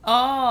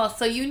 Oh,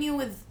 so you knew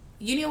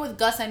with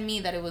Gus and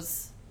me that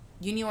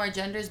you knew our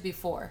genders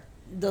before.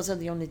 Those are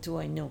the only 2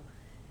 I know.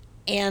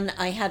 And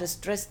I had a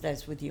stress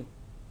test with you.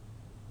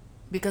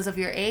 Because of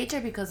your age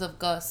or because of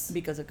Gus?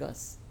 Because of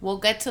Gus. We'll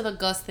get to the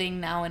Gus thing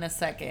now in a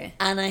second.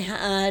 And I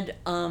had,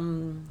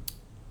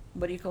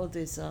 what do you call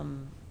this?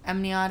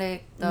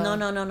 Amniotic.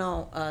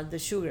 No. The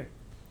sugar.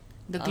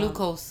 The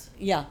glucose.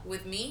 Yeah.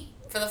 With me?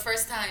 For the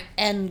first time.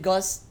 And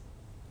Gus.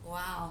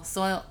 Wow.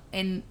 So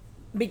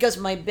because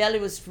my belly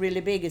was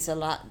really big, it's a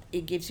lot.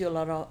 It gives you a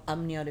lot of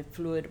amniotic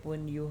fluid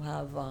when you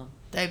have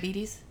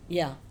diabetes?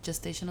 Yeah.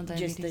 Gestational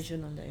diabetes.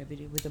 Gestational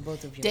diabetes with the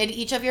both of you. Did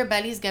each of your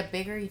bellies get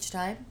bigger each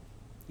time?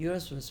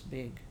 Yours was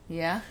big.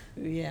 Yeah?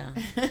 Yeah.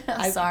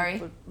 Sorry. I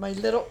put my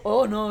little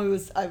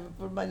I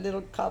put my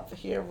little cup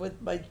here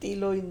with my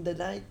tilo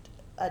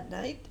at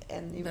night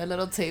and the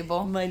little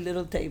table. My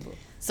little table.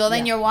 So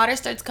then your water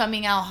starts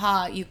coming out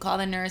hot. You call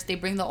the nurse. They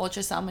bring the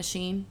ultrasound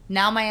machine.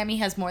 Now Miami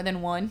has more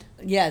than one.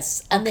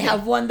 Yes. And they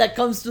have one that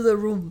comes to the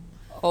room.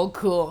 Oh,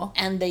 cool.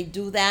 And they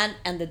do that.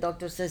 And the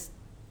doctor says,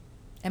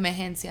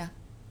 emergencia.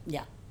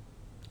 Yeah.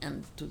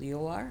 And to the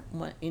OR.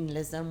 In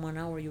less than 1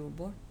 hour, you were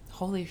born.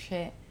 Holy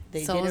shit.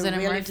 They did it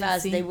really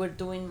fast. They were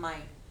doing my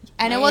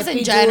And it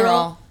wasn't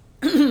general.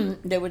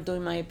 They were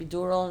doing my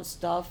epidural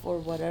stuff or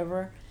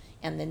whatever.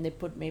 And then they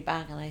put me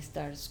back and I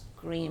started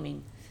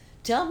screaming.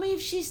 Tell me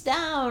if she's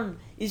down.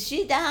 Is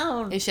she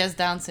down? If she has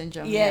Down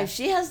syndrome. Yeah, if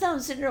she has Down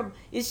syndrome.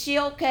 Is she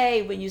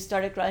okay? When you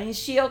started crying, is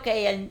she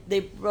okay? And they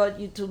brought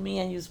you to me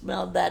and you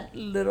smelled that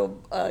little,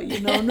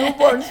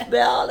 newborn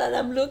smell. And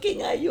I'm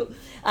looking at you.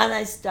 And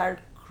I start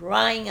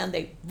crying and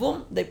they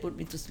put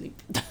me to sleep.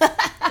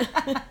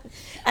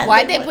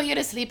 Why'd they put you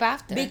to sleep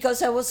after?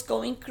 Because I was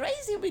going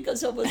crazy.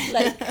 Because I was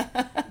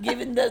like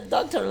giving the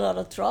doctor a lot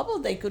of trouble.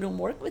 They couldn't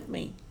work with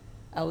me.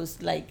 I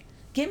was like,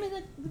 give me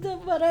the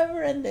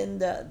whatever, and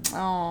then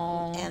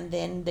Oh. and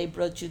then they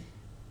brought you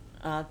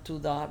to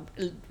the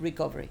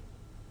recovery.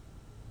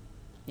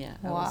 Yeah,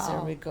 I was in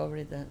Wow.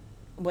 recovery. That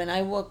when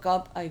I woke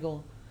up,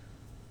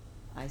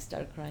 I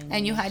start crying.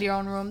 And you had your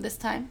own room this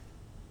time?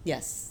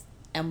 Yes,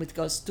 and with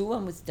Gus too,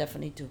 and with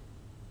Stephanie too.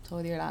 So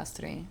with your last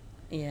 3.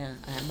 Yeah,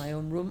 I had my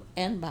own room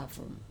and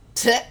bathroom.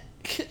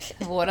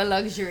 What a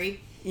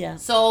luxury. Yeah.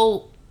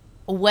 So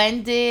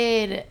when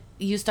did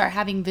you start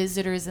having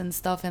visitors and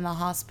stuff in the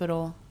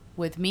hospital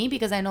with me?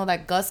 Because I know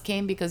that Gus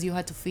came because you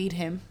had to feed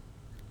him.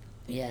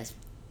 Yes.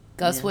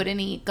 Gus Yeah. wouldn't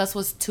eat. Gus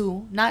was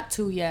 2. Not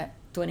 2 yet.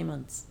 20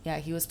 months. Yeah,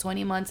 he was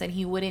 20 months and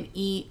he wouldn't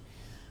eat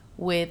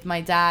with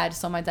my dad.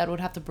 So my dad would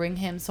have to bring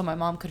him so my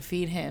mom could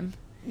feed him.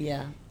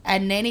 Yeah.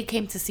 And Nanny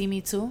came to see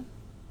me too.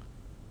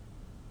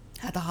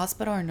 At the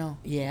hospital or no?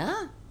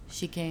 Yeah.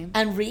 She came.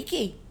 And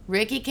Ricky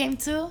Ricky came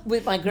too?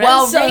 with my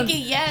Well, grandson. Ricky,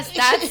 yes,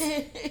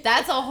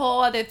 that's a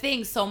whole other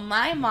thing. So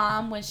my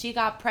mom, when she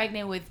got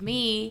pregnant with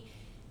me,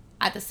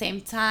 at the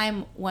same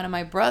time, one of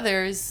my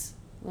brothers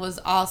was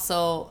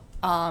also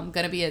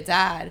gonna be a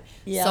dad.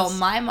 Yes. So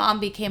my mom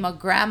became a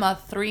grandma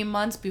 3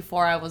 months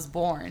before I was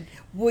born.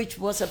 Which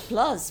was a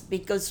plus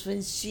because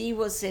when she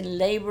was in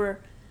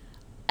labor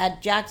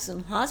at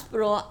Jackson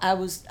Hospital, I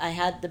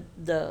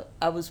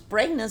was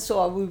pregnant, so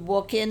I would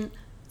walk in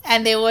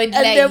And they would and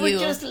let they you. would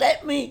just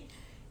let me,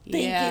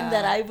 thinking Yeah.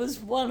 that I was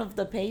one of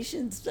the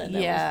patients and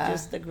Yeah. I was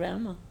just the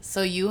grandma.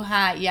 So you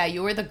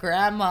were the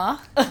grandma.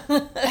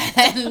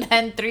 And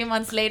then 3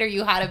 months later,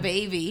 you had a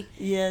baby.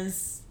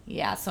 Yes.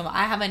 Yeah, so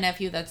I have a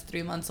nephew that's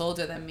 3 months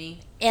older than me.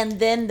 And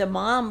then the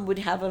mom would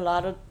have a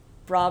lot of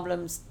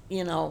problems,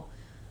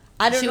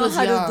 I don't She know was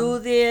how young. to do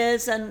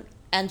this,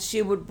 and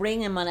she would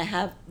bring him, and I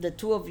have the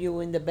two of you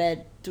in the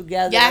bed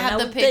together. Yeah, I and have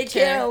the would take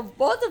care picture. of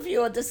both of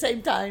you at the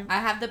same time. I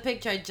have the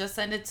picture. I just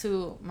sent it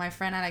to my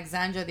friend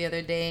Alexandra the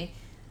other day.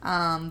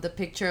 The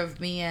picture of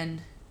me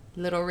and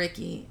little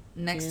Ricky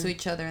next Yeah. to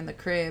each other in the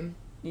crib.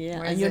 Yeah,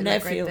 Where and is your it?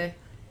 Like, nephew. there.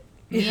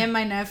 Me and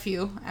my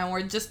nephew, and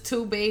we're just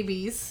 2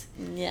 babies.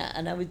 Yeah,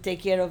 and I would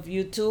take care of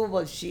you too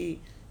while she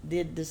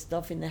did the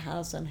stuff in the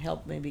house and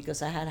helped me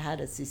because I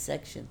had a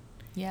C-section.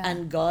 Yeah.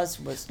 And Gus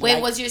was Wait,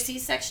 like, was your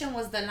C-section,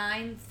 was the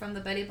line from the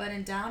belly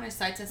button down or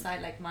side to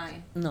side like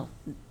mine? no,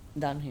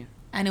 down here.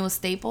 And it was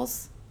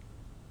staples?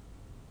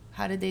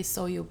 How did they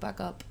sew you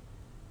back up?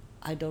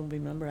 I don't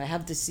remember. I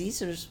have the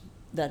scissors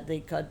that they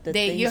cut the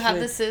You things have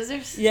the with.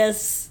 scissors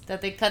Yes,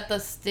 that they cut the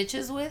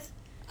stitches with?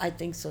 I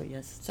think so.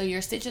 Yes. So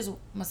your stitches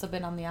must have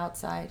been on the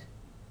outside.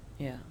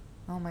 Yeah,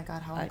 Oh my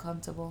God, how I-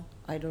 uncomfortable.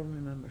 I don't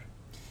remember.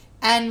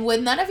 And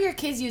with none of your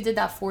kids, you did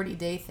that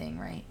 40-day thing,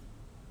 right?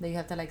 That you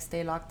have to like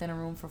stay locked in a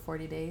room for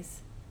 40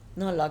 days.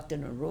 Not locked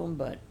in a room,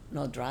 but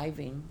no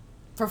driving.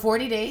 For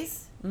 40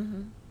 days?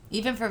 Mm-hmm.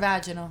 Even for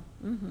vaginal?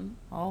 Mm-hmm.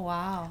 Oh,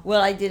 wow.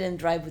 Well, I didn't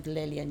drive with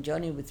Lily and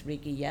Johnny. With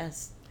Ricky,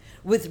 yes.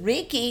 With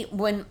Ricky,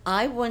 when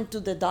I went to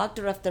the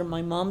doctor after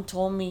my mom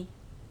told me,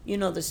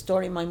 the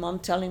story, my mom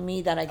telling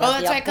me that I Oh, got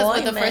that's the right, because with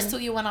appointment. the first 2,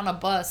 you went on a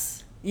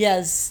bus.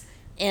 Yes,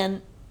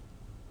 and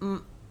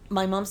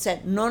my mom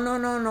said, no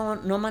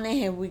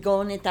maneje. We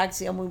go in a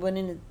taxi, and we went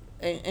in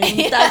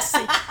a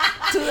taxi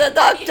to the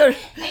doctor.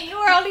 And you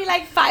were only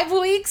like 5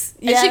 weeks?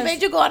 And she Yes.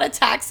 made you go on a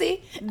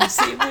taxi?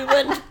 See, we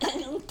went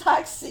in a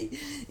taxi.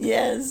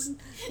 Yes,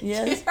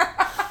 yes.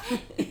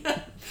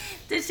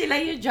 Did she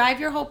let you drive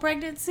your whole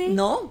pregnancy?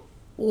 No.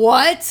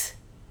 What?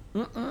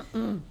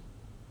 Mm-mm-mm.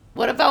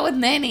 What about with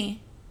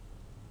Nanny?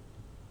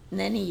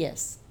 Nanny,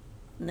 yes.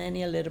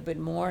 Nanny a little bit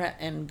more,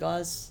 and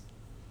Gus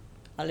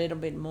a little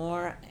bit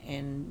more,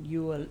 and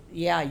you,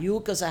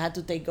 because I had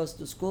to take Gus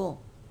to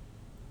school,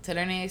 To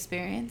learning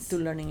experience? to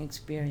learning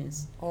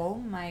experience. Oh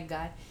my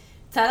God.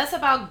 Tell us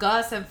about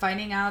Gus and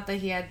finding out that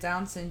he had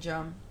Down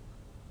syndrome.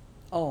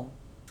 Oh,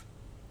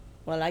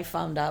 well, I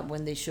found out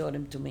when they showed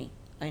him to me.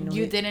 I know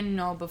You didn't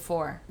know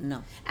before.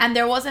 No. And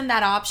there wasn't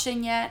that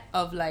option yet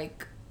of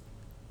like,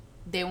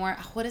 they weren't,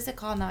 what is it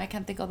called now? I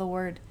can't think of the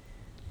word.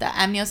 The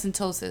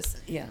amniocentesis.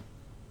 Yeah.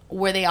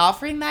 Were they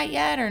offering that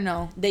yet or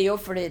no? They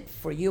offered it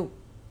for you.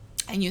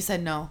 And you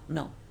said no.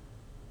 No.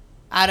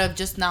 Out of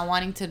just not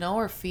wanting to know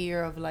or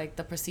fear of like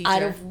the procedure?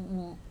 Out of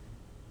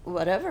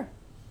whatever.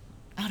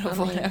 Out of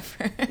I mean,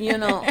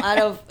 whatever. out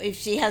of if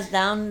she has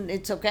Down,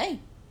 it's okay.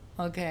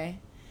 Okay.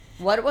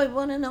 What do I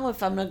want to know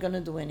if I'm not going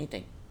to do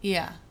anything?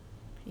 Yeah.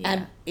 Yeah.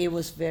 And it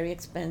was very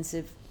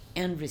expensive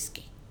and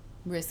risky.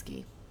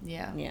 Risky.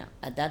 Yeah. Yeah.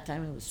 At that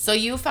time, it was. So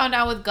you found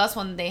out with Gus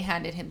when they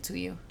handed him to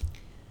you.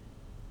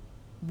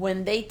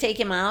 When they take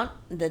him out,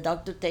 the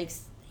doctor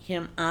takes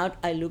him out.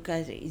 I look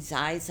at his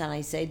eyes and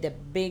I say the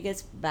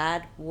biggest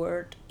bad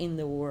word in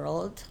the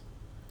world.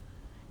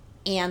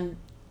 And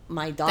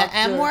my doctor. The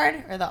M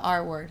word or the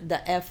R word?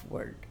 The F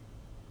word.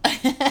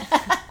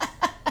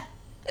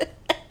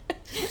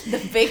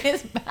 The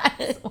biggest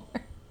bad word.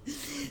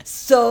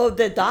 So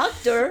the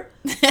doctor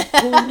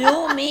who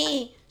knew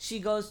me, she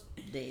goes,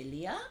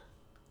 Delia?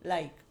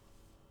 Like,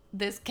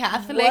 This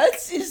Catholic. what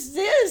is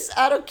this?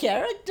 Out of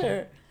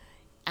character.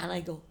 And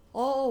I go,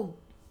 oh,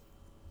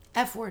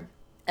 F word.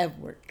 F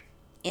word.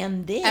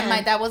 And then... And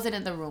my dad wasn't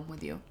in the room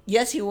with you.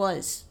 Yes, he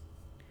was.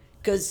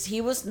 Because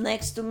he was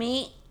next to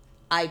me.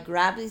 I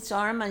grabbed his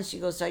arm and she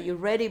goes, "Are you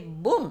ready?"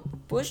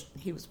 Boom, pushed.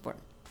 He was born.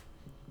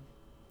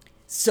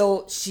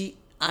 So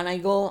and I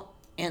go,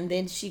 and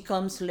then she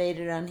comes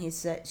later and she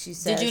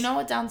says... Did you know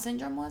what Down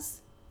syndrome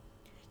was?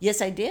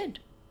 Yes, I did.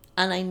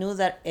 And I knew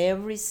that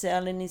every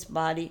cell in his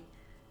body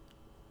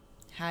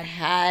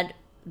had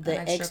the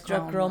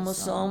extra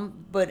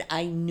chromosome, but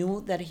I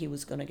knew that he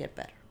was going to get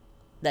better.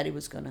 That it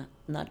was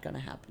not going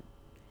to happen.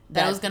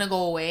 That it was going to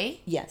go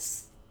away?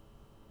 Yes.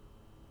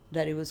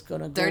 That it was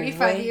going to go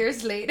 35 away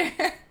years later?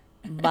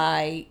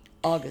 by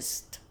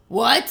August.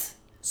 What?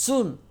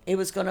 Soon. It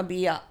was going to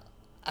be a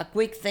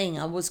quick thing.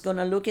 I was going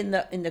to look in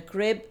the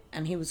crib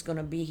and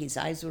his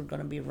eyes were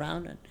going to be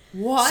round. And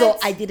what? So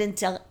I didn't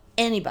tell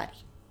anybody.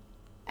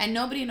 And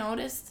nobody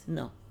noticed?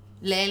 No.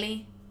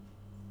 Lely?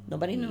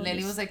 Nobody noticed.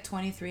 Lely was like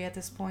 23 at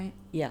this point?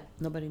 Yeah,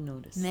 nobody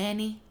noticed.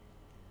 Nanny?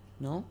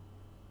 No.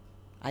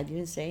 I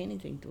didn't say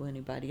anything to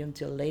anybody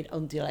until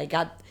I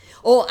got...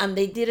 Oh, and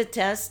they did a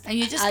test. And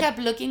you just kept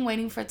looking,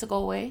 waiting for it to go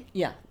away?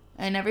 Yeah.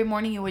 And every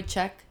morning you would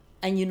check?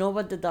 And you know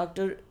what the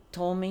doctor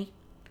told me?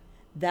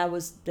 That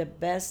was the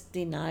best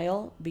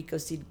denial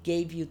because it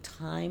gave you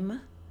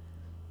time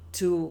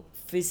to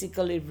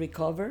physically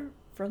recover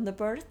from the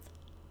birth,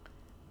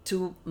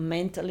 to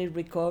mentally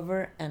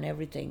recover and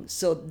everything.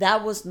 So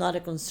that was not a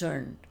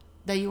concern.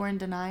 That you were in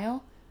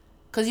denial?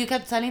 Because you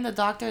kept telling the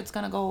doctor it's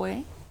going to go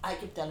away? I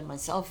kept telling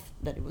myself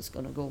that it was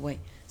going to go away.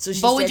 So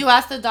she But said, would you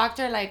ask the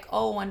doctor, like,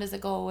 oh, when does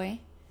it go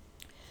away?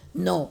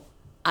 No.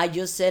 I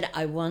just said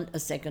I want a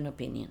second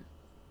opinion.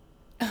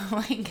 Oh,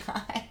 my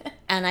God.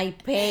 And I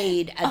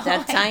paid at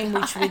that time,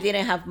 which we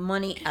didn't have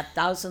money,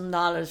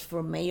 $1,000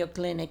 for Mayo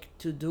Clinic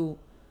to do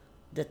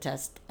the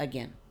test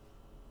again.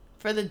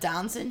 For the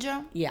Down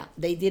syndrome? Yeah,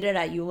 they did it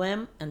at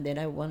UM, and then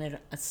I wanted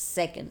a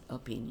second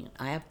opinion.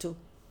 I have to.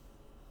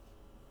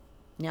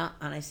 Yeah,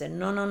 and I said,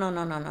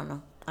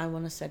 no. I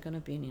want a second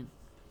opinion.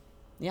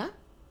 Yeah,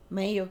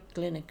 Mayo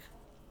Clinic.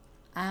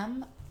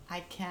 I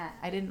can't.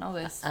 I didn't know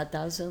this.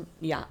 $1,000.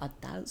 Yeah,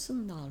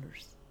 $1,000.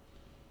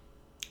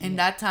 In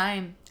that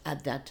time.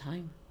 At that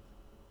time.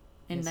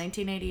 In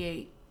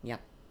 1988. Yeah.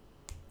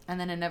 And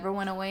then it never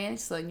went away,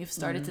 so you've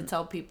started to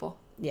tell people.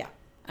 Yeah.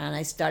 And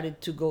I started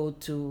to go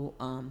to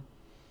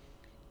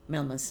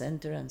Melman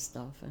Center and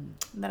stuff. And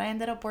that I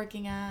ended up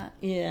working at.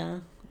 Yeah,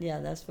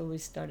 that's where we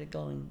started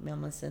going.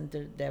 Melman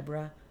Center,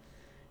 Deborah.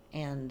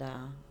 And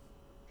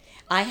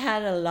I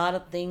had a lot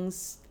of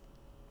things.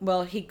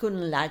 Well, he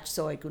couldn't latch,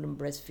 so I couldn't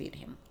breastfeed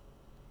him.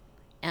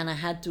 And I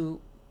had to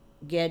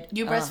get...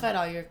 You breastfed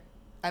all your...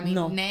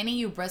 no. Nanny,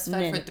 you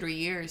breastfed for 3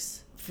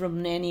 years.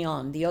 From Nanny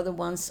on. The other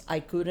ones, I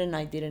couldn't.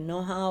 I didn't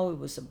know how. It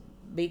was a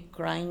big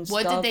crying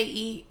stuff. What did they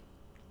eat?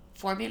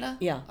 Formula?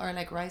 Yeah. Or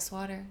like rice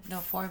water? No,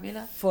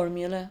 formula?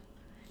 Formula.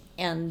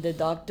 And the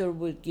doctor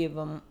would give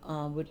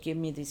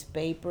me this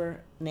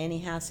paper. Nanny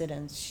has it,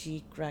 and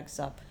she cracks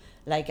up.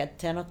 Like at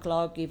 10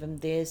 o'clock, give him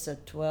this.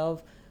 At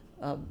 12,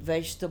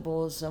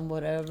 vegetables and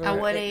whatever. At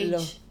what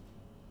age?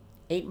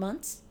 8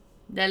 months.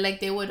 That like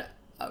they would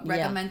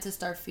recommend to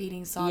start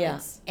feeding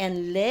solids. Yeah.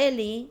 And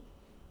Lely,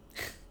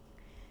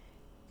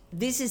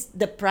 this is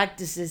the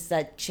practices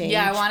that change.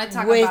 Yeah, I want to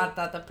talk about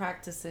that, the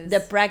practices. The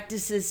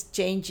practices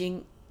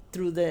changing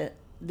through the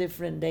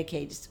different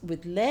decades.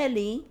 With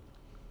Lely,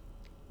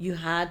 you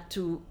had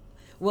to...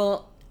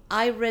 Well,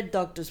 I read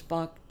Dr.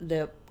 Spock,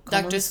 the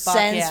Common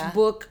Sense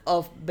book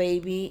of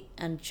baby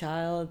and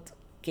child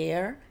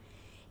care.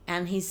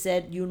 And he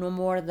said, you know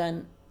more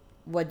than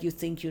what you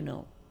think you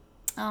know.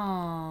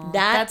 Oh,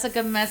 that's a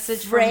good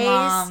message for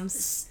moms.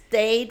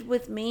 Stayed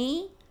with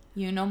me.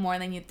 You know more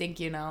than you think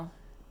you know.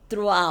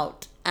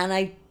 Throughout.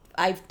 And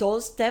I've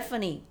told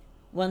Stephanie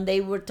when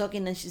they were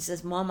talking, and she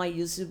says, Mom, I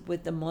use it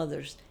with the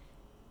mothers.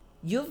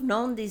 You've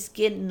known this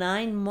kid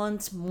 9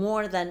 months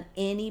more than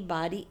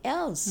anybody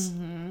else.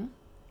 Mm-hmm.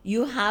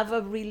 You have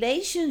a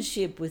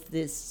relationship with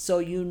this, so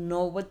you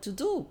know what to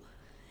do.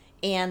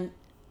 And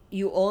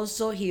he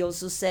also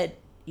said,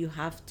 you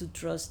have to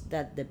trust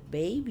that the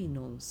baby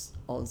knows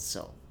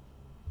also.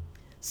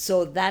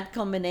 So that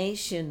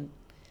combination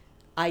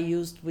I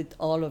used with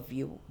all of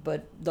you.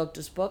 But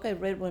Dr. Spock I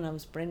read when I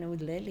was pregnant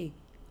with Lely.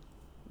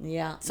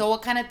 Yeah. So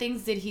what kind of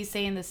things did he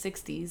say in the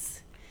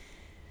 60s?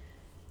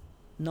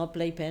 No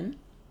playpen.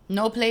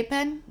 No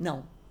playpen?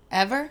 No.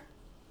 Ever?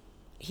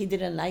 He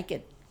didn't like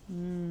it.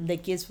 The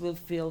kids will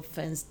feel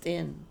fenced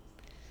in.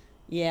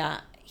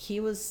 Yeah. He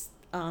was,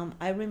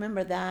 I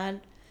remember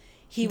that.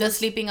 He was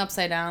sleeping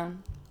upside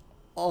down.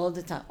 All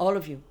the time. All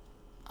of you.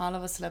 All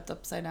of us slept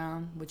upside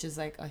down, which is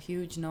like a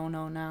huge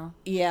no-no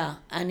it Yeah.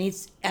 And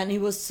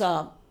it was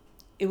a,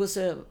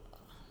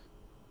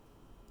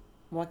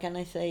 what can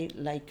I say?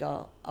 Like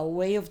a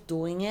way of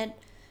doing it,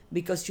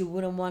 because you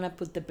wouldn't want to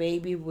put the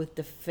baby with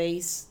the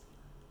face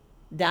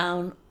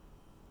down.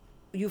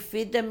 You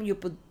feed them, you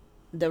put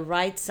the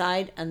right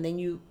side, and then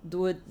you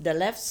do it the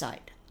left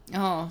side.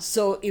 Oh.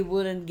 So it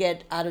wouldn't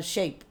get out of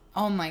shape.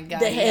 Oh my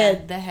God. The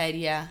head.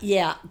 Yeah.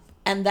 Yeah.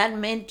 And that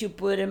meant you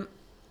put him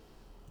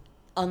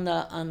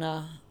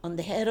on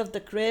the head of the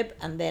crib,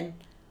 and then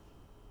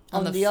On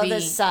on the the other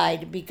feet.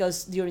 side,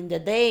 because during the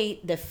day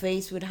the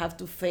face would have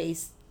to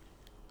face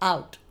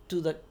out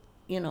to the,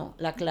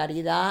 la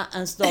claridad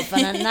and stuff,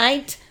 and at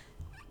night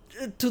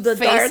to the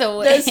Face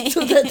darkness, away. to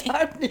the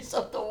darkness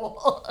of the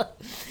wall.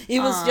 It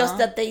was just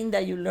a thing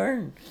that you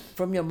learn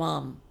from your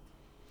mom.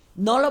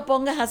 No lo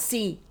pongas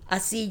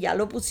así, ya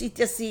lo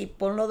pusiste así,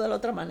 ponlo de la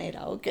otra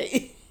manera,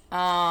 okay?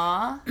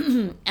 Aww.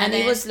 And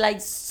it then- was like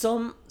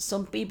some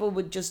people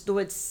would just do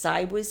it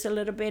sideways a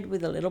little bit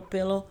with a little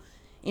pillow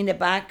in the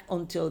back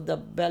until the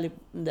belly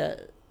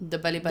The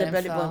belly button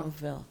fell. button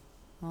fell.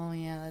 Oh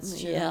yeah, that's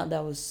true. Yeah,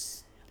 that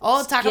was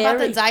Oh, talk about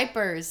the scary.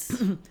 diapers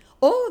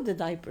Oh, the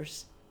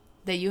diapers.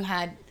 that you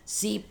had.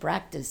 See,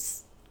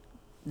 practice,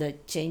 the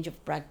change of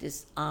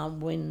practice.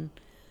 When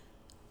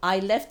I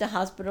left the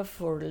hospital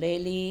for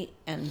Lely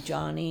and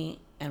Johnny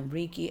and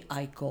Ricky,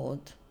 I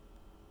called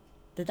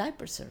the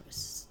diaper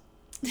service.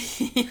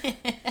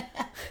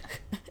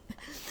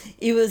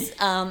 It was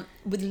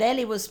with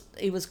Lely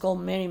it was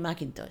called Mary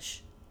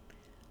McIntosh.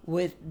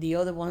 With the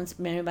other ones,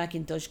 Mary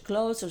McIntosh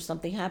closed or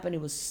something happened.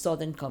 It was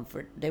Southern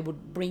Comfort. They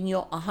would bring you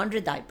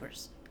 100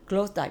 diapers,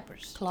 cloth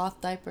diapers, Cloth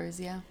diapers,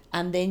 yeah.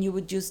 and then you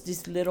would use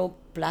these little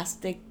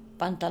plastic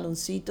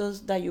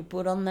pantaloncitos that you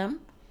put on them.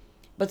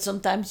 But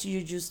sometimes you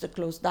use the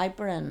closed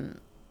diaper and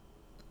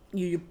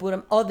you put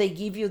them. Oh, they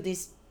give you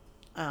this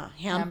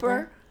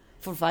hamper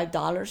for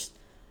 $5,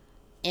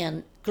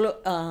 and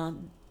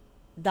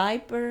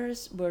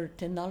diapers were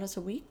 $10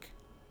 a week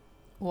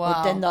Wow.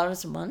 or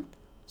 $10 a month.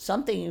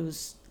 Something, it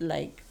was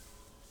like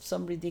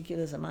some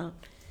ridiculous amount.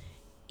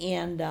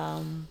 And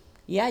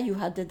yeah, you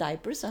had the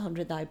diapers,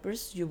 100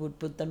 diapers. You would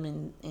put them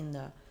in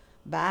the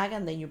bag,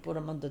 and then you put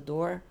them on the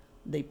door.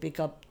 They pick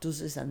up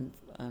Tuesdays and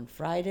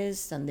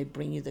Fridays, and they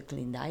bring you the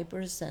clean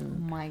diapers. Oh And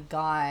my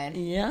God.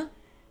 yeah.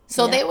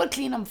 So Yeah. they would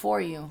clean them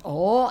for you.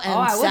 Oh, and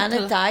I would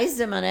sanitize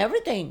them and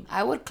everything.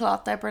 I would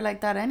cloth diaper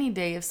like that any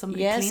day if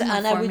somebody Yes, cleaned them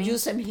and for I would me.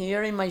 use them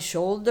here in my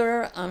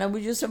shoulder, and I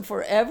would use them for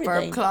Burp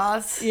everything.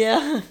 cloths.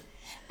 Yeah.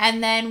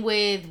 And then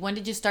when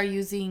did you start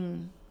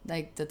using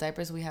like the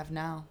diapers we have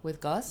now with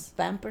Gus?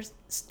 Pampers,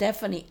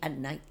 Stephanie at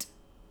night.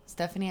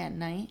 Stephanie at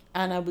night?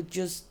 And I would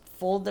just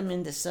fold them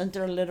in the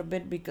center a little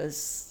bit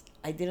because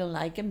I didn't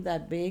like him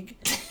that big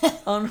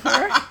on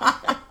her.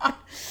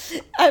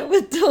 I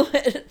would do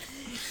it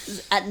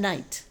at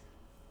night.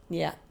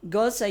 Yeah.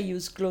 Gus, I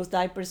use cloth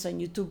diapers on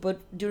YouTube, but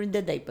during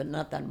the day, but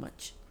not that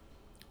much.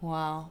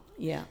 Wow.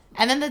 Yeah.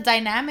 And then the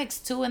dynamics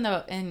too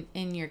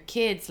in your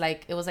kids,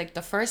 like it was like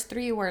the first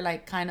three were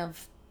like kind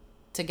of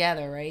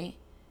together, right?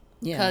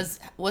 Yeah. Because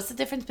what's the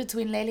difference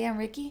between Lely and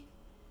Ricky?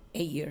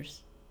 8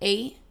 years.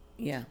 8.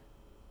 Yeah.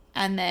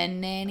 And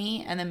then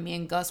Nanny, and then me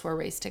and Gus were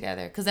raised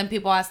together. Because then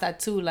people ask that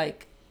too,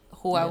 like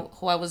who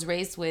I was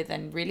raised with,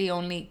 and really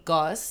only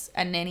Gus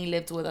and Nanny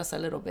lived with us a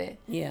little bit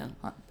Yeah.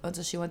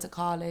 until she went to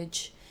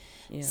college.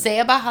 Yeah. Say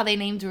about how they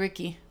named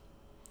Ricky.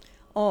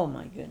 Oh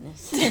my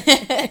goodness.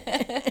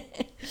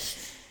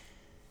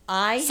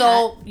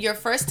 So your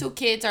first two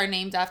kids are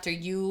named after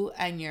you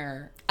and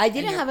your. I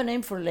didn't have a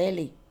name for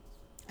Lely.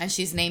 And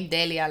she's named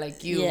Delia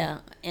like you. Yeah.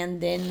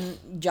 And then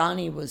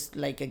Johnny was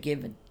like a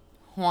given.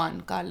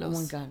 Juan Carlos.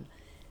 Oh my God.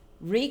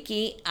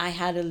 Ricky, I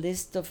had a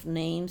list of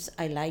names.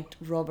 I liked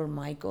Robert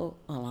Michael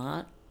a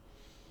lot.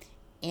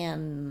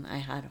 And I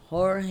had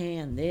Jorge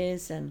and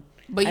this and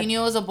But you knew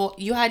it was a boy.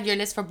 You had your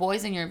list for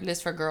boys and your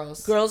list for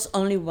girls. girls,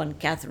 only one,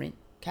 Catherine.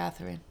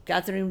 Catherine.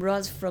 Catherine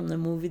Ross from the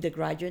movie The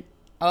Graduate.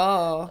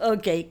 Oh.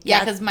 Okay.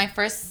 Yeah, because my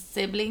first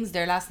siblings,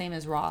 their last name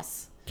is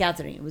Ross.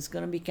 Catherine. It was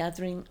going to be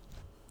Catherine.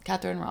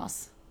 Catherine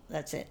Ross.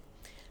 That's it.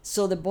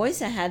 So the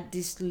boys, I had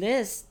this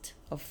list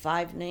of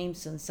 5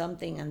 names and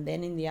something. And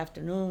then in the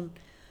afternoon,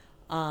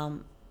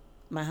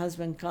 my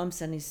husband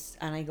comes and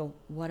I go,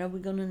 what are we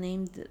going to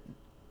name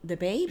the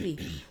baby?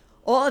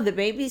 Oh, the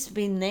baby's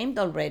been named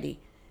already.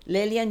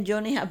 Lely and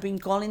Johnny have been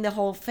calling the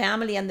whole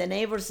family and the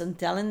neighbors and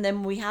telling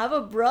them we have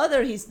a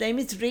brother. His name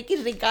is Ricky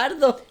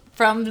Ricardo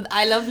From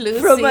I Love Lucy.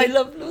 from I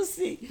Love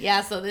Lucy.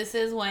 Yeah, so this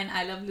is when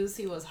I Love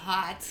Lucy was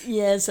hot.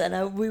 Yes,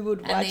 and we would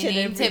And watch they it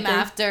named every him day.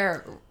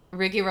 after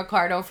Ricky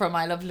Ricardo from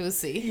I Love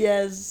Lucy.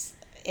 Yes.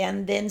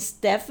 And then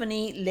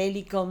Stephanie,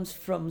 Lely comes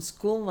from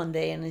school one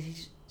day and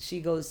she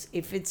goes,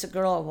 if it's a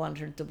girl, I want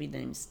her to be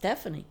named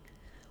Stephanie.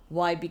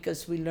 Why?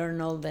 Because we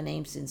learn all the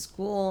names in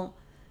school.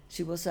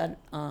 She was at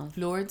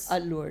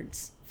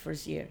Lourdes,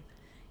 first year.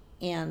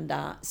 And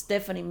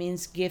Stephanie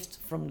means gift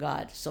from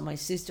God. So my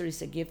sister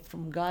is a gift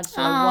from God.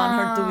 So I want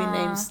her to be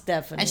named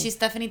Stephanie. And she's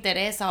Stephanie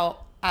Teresa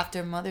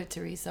after Mother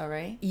Teresa,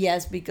 right?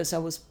 Yes, because I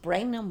was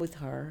pregnant with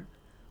her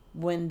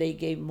when they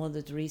gave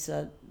Mother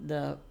Teresa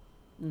the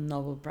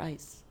Nobel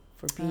Prize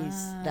for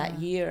Peace that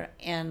year.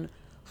 And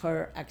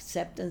her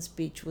acceptance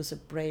speech was a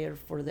prayer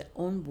for the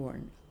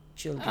unborn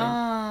children.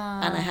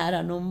 And I had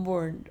an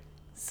unborn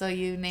So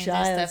you named her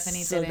child.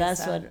 Stephanie So Teresa.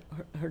 that's what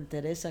her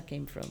Teresa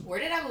came from. Where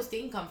did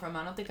Agustin come from?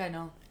 I don't think I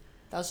know.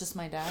 That was just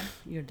my dad.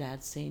 Your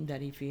dad saying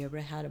that if you ever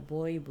had a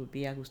boy, it would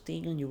be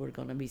Agustin, and you were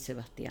going to be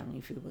Sebastian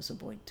if it was a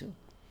boy too.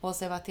 Well,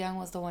 Sebastian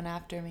was the one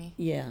after me.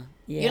 Yeah,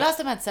 yeah. You lost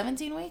him at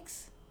 17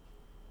 weeks?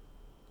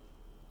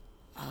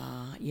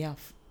 Yeah,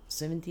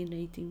 17,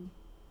 18,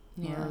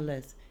 more Yeah. or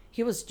less.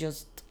 He was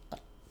just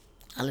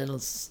a little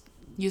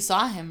You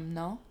saw him,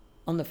 no?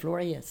 on the floor,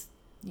 yes.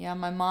 Yeah,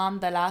 my mom,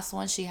 the last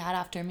one she had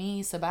after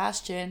me,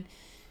 Sebastian,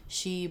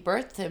 she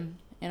birthed him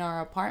in our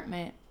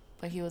apartment,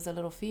 but he was a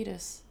little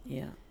fetus.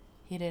 Yeah,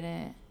 He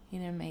didn't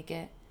make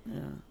it.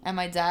 yeah. And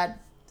my dad,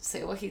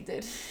 say what he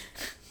did.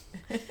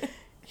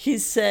 He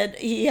said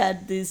he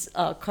had these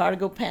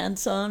cargo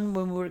pants on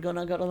when we were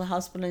gonna go to the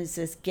hospital. And he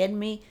says, "Get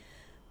me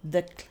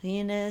the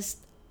cleanest,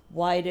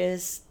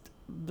 whitest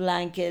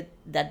blanket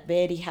that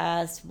Betty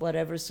has,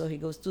 whatever." So he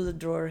goes to the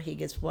drawer. He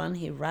gets one.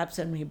 He wraps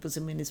him. He puts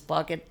him in his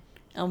pocket,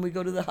 and we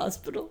go to the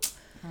hospital.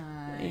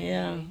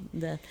 Yeah,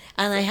 that.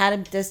 And I had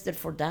him tested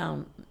for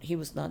Down. He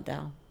was not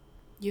Down.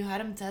 You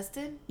had him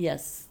tested?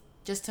 Yes,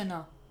 Just to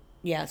know.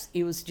 yes.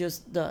 It was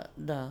just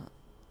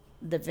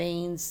the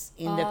veins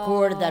in the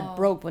cord that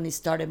broke when he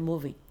started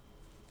moving.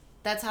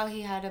 That's how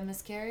he had a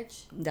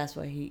miscarriage? That's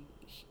why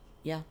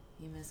yeah,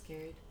 He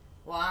miscarried.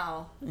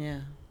 Wow.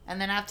 yeah. And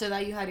then after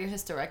that, you had your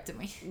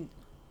hysterectomy.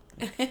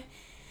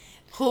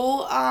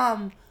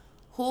 Mm.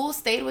 Who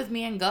stayed with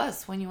me and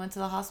Gus when you went to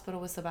the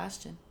hospital with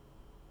Sebastian?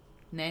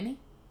 Nenny?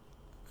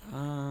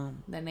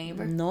 The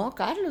neighbor? No,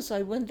 Carlos.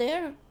 I went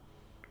there,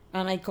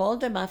 and I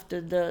called them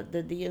after the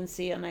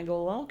DNC, and I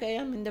go, "Okay,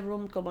 I'm in the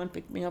room. Come on,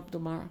 pick me up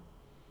tomorrow."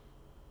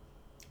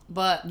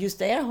 But You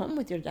stay at home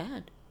with your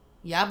dad.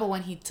 yeah, but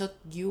when he took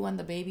you and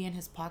the baby in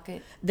his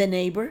pocket, The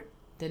neighbor.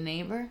 the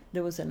neighbor,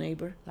 There was a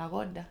neighbor. La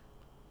Gorda.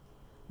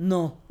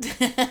 No.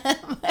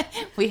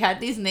 We had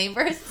these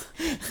neighbors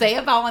say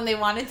about when they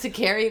wanted to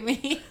carry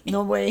me.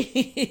 No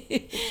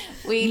way.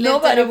 We lived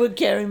Nobody in a- would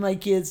carry my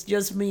kids,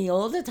 just me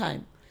all the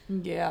time.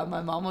 Yeah,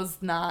 my mom was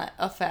not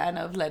a fan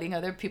of letting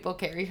other people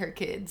carry her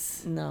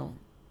kids. No.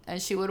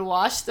 And she would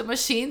wash the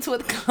machines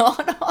with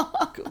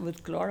Clorox.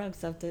 With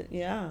Clorox after,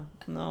 yeah.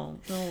 No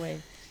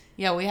way.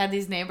 Yeah, we had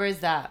these neighbors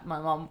that my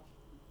mom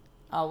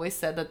always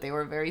said that they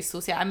were very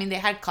sucia. I mean,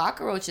 they had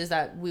cockroaches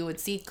that we would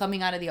see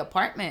coming out of the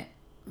apartment.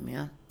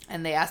 Yeah.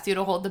 And they asked you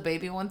to hold the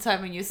baby one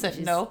time and you said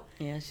no.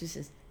 Yeah, she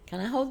says, "Can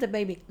I hold the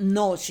baby?"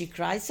 No, she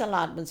cries a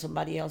lot when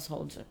somebody else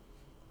holds her.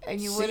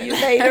 And you See wouldn't you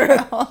let her later.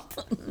 hold.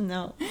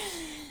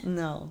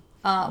 No.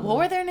 What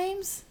were their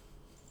names?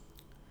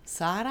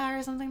 Sara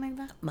or something like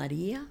that?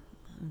 Maria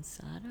and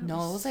Sarah.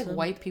 No, it was like some-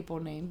 white people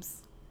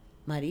names.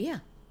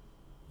 Maria,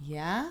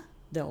 Yeah?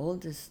 the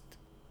oldest.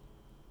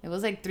 It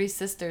was like 3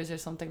 sisters or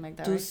something like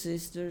that, Two right?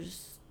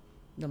 sisters,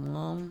 the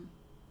mom,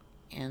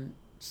 and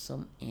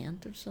some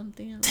aunt or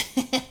something else.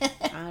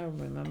 I don't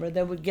remember.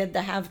 They would get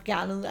the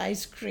half-gallon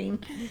ice cream,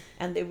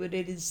 and they would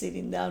eat it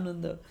sitting down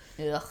on the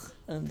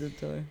Ugh.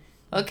 door.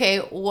 Okay,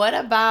 what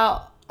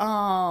about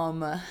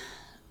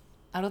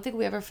I don't think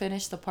we ever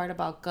finished the part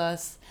about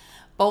Gus.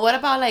 But what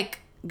about like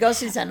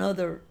Gus is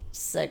another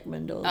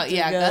segment. oh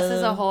yeah, Gus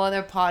is a whole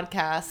other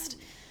podcast.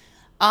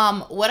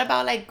 What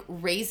about like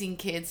raising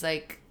kids,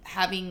 like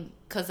having,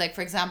 cause like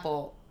for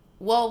example,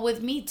 well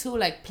with me too,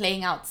 like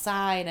playing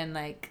outside and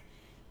like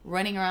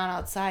running around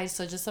outside.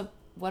 So just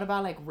what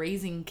about like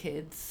raising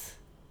kids?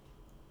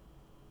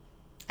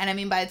 And I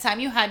mean, by the time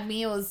you had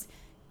me, it was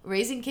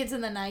raising kids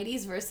in the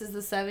 90s versus the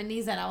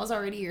 70s, and I was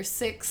already your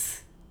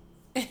 6.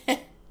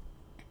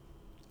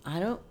 I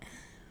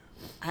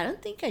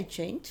don't think I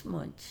changed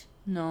much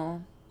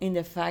No. in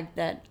the fact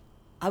that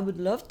I would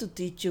love to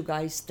teach you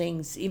guys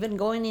things. Even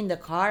going in the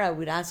car, I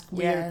would ask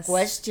weird Yes.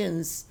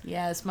 questions.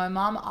 Yes, my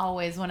mom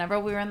always, whenever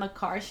we were in the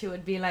car, she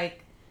would be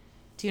like,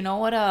 "Do you know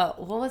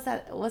what's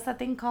that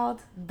thing called?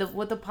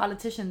 What the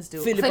politicians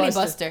do?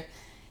 Filibuster.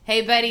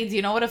 Hey Betty, do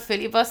you know what a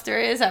filibuster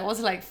is? I was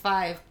like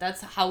 5.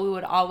 That's how we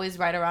would always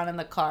ride around in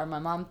the car. My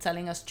mom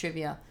telling us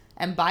trivia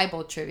and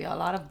Bible trivia, a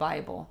lot of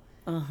Bible.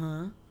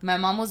 My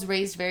mom was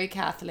raised very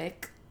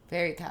Catholic.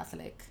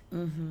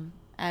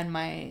 And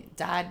my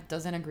dad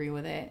doesn't agree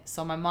with it.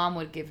 So my mom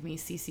would give me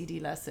CCD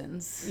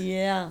lessons.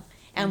 Yeah.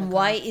 And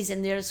why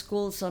isn't there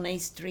schools on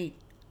 8th Street?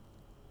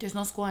 There's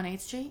no school on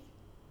 8th Street?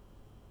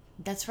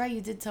 That's right. You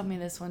did tell me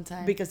this one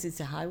time. Because it's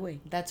a highway.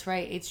 That's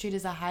right. 8th Street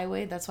is a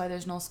highway. That's why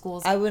there's no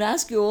schools. I would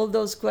ask you all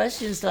those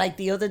questions. Like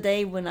the other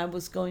day when I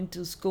was going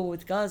to school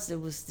with Gus, there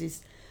was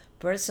this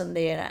person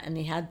there and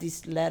he had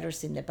these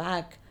letters in the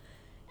back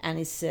and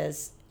it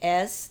says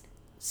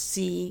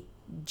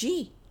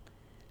SCG.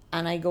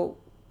 And I go,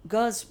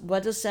 "Gus,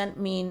 what does that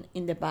mean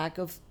in the back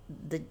of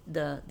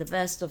the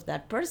vest of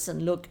that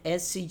person? Look,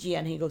 SCG."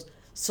 And he goes,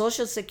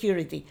 "Social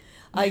Security."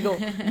 I go,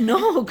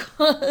 "No,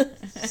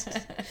 Gus."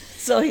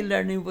 So he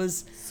learned it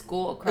was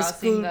School a crossing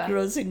school guard.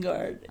 crossing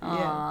guard. Yeah.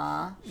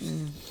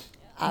 Aww.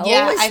 I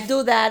Yeah, always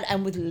do that.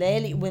 And with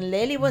Lely, when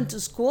Lely went to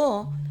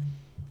school,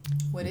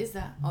 What is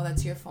that? Oh,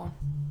 that's your phone.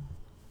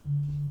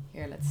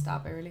 Here, let's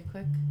stop it really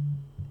quick.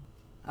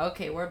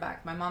 Okay, we're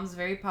back. My mom's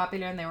very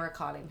popular and they were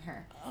calling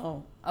her.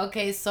 oh,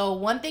 Okay, so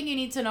one thing you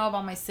need to know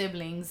about my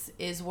siblings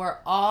is we're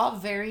all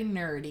very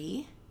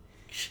nerdy.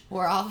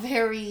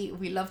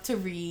 We love to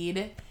read.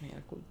 mea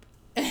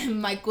culpa.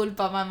 My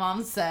culpa, my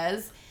mom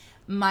says.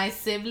 My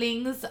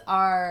siblings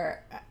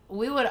are,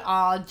 we would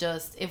all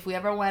just, if we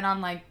ever went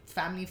on like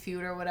Family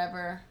Feud or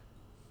whatever,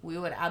 we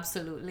would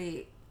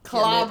absolutely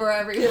clobber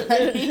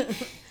everybody.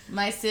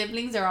 My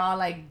siblings are all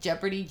like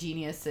Jeopardy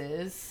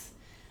geniuses.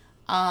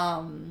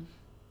 And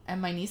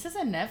my nieces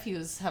and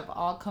nephews have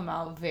all come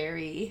out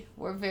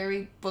we're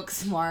very book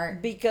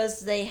smart. Because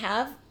they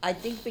have, I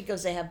think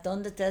because they have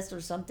done the test or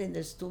something,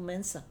 there's two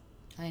Mensa.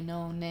 I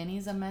know,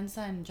 Nenny's a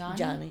Mensa and Johnny.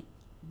 Johnny.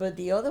 But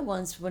the other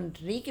ones, when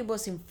Ricky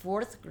was in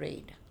 4th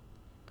grade,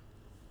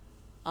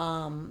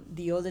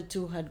 the other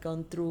two had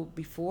gone through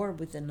before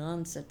with the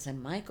nuns at St.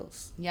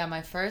 Michael's. Yeah,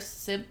 my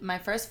first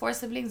 4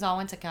 siblings all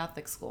went to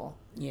Catholic school.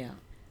 Yeah.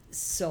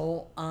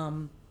 So,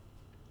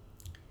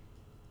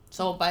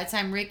 so by the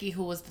time Ricky,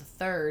 who was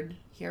the 3rd,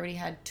 he already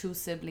had 2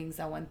 siblings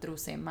that went through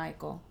St.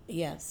 Michael.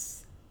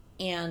 yes.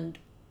 And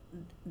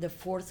the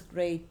 4th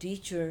grade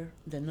teacher,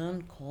 the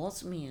nun,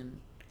 calls me and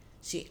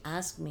she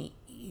asked me,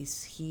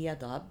 is he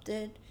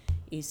adopted?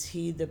 Is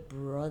he the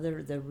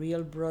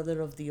real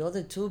brother of the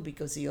other two?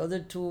 Because the other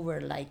two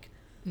were like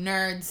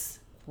Nerds.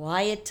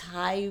 quiet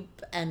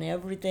type and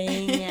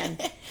everything.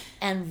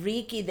 And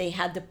Ricky, they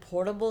had the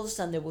portables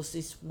and there was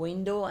this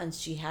window and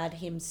she had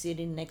him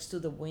sitting next to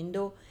the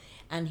window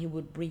and he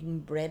would bring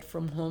bread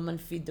from home and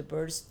feed the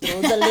birds,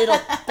 throw the little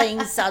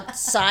things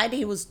outside.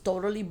 He was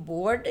totally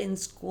bored in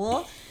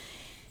school.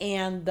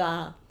 And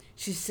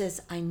she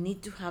says, I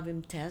need to have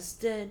him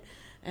tested.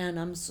 And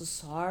I'm so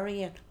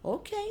sorry. And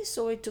okay,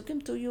 so I took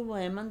him to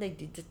UM and they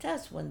did the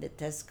test. When the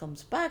test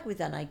comes back with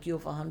an IQ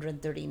of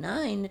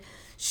 139,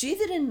 she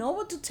didn't know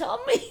what to tell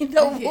me,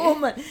 the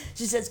woman.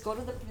 She says, go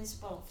to the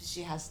principal office.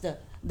 She has the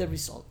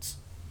results.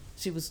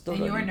 She was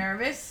totally... And you were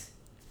nervous?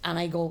 And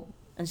I go,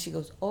 and she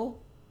goes, oh,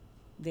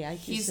 the IQ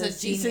He's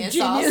says a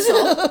genius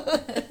also.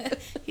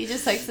 He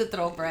just likes to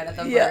throw bread at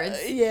the Yeah,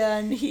 birds. yeah,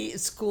 and he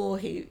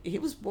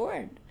was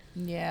bored.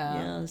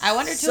 Yeah. Yes. I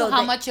wonder too So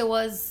how much it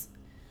was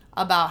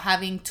about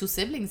having 2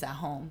 siblings at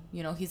home.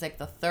 You know, he's like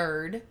the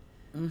 3rd.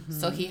 Mm-hmm.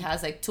 So he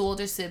has like 2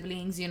 older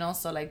siblings, you know,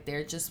 so like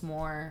they're just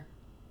more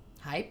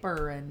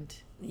hyper and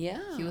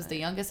Yeah. he was the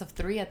youngest of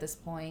 3 at this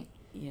point.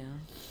 Yeah.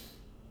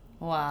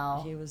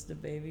 Wow. He was the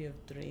baby of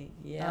 3.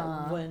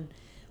 Yeah. When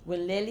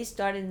Lely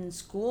started in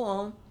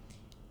school,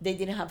 they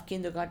didn't have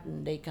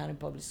kindergarten. They County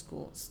Public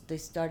Schools. They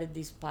started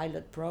this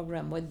pilot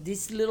program with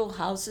these little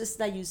houses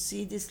that you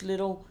see, these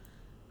little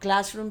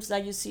classrooms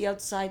that you see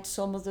outside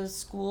some of the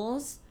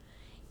schools.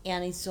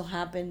 And it so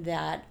happened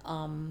that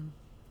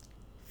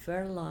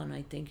Fairlawn,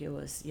 I think it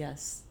was,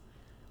 yes,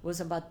 was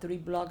about 3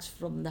 blocks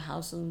from the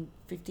house on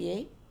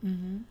 58.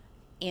 Mm-hmm.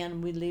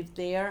 And we lived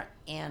there,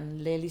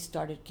 and Lely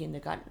started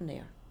kindergarten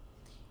there.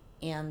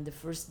 And the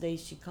first day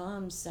she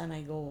comes, and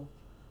I go,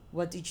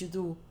 what did you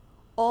do?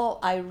 Oh,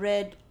 I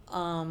read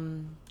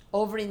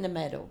Over in the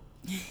Meadow.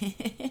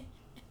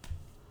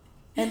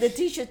 And the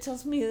teacher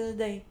tells me the other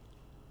day,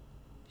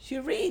 she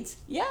reads.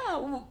 Yeah,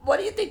 what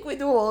do you think we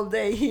do all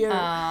day here?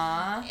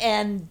 Aww.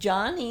 And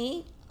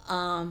Johnny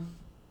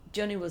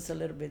was a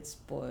little bit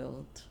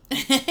spoiled.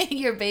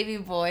 Your baby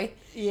boy.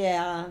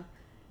 Yeah.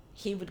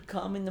 He would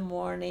come in the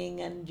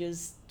morning and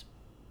just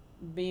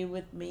be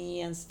with me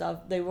and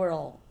stuff. They were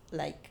all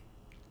like,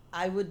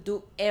 I would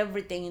do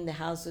everything in the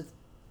house with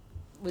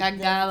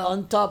them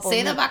on top of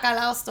Say me. the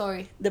bacalao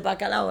story. The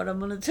bacalao, I'm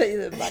going to tell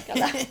you the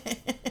bacalao.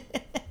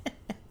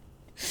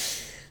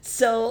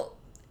 So,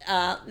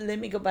 let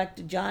me go back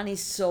to Johnny.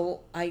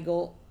 So I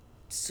go,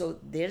 so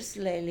there's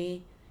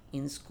Lely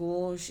in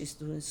school. She's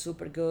doing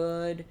super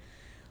good.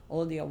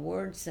 All the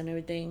awards and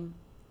everything.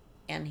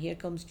 And here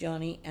comes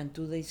Johnny. And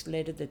 2 days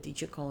later, the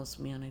teacher calls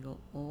me. And I go,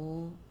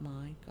 oh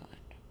my God.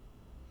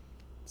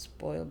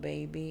 Spoiled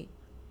baby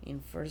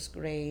in 1st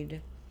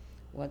grade.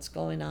 What's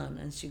going on?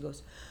 And she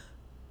goes,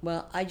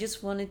 well, I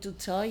just wanted to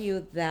tell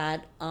you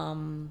that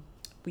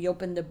we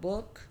opened the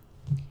book.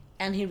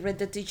 And he read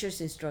the teacher's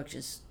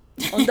instructions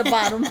on the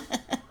bottom.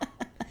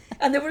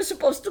 And they were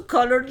supposed to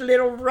color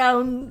little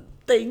round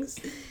things.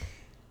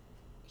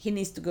 He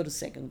needs to go to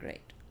 2nd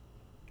grade.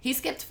 He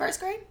skipped 1st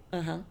grade?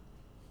 Uh-huh.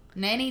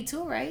 Nanny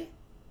too, right?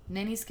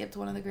 Nanny skipped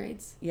one of the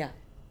grades. Yeah.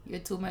 Your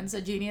 2 Mensa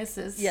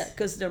geniuses. Yeah,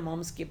 because their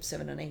mom skipped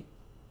 7 and 8.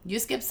 You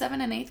skipped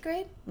 7 and 8th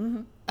grade?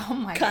 Mm-hmm. Oh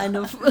my kind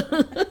God.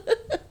 of.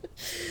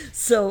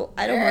 So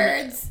I don't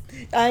want.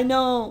 I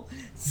know.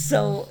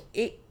 So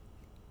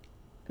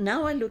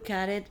now I look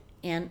at it,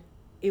 and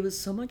it was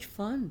so much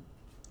fun.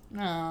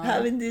 Aww.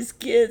 Having these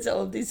kids,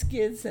 all these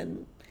kids,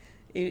 and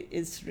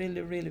it's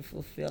really, really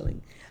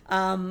fulfilling.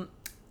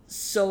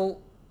 So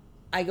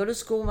I go to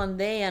school one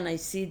day and I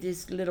see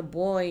this little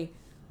boy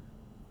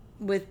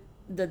with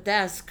the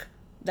desk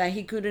that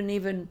he couldn't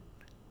even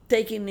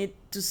taking it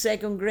to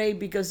 2nd grade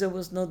because there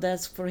was no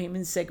desk for him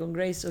in 2nd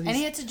grade. So and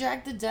he had to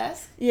drag the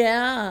desk?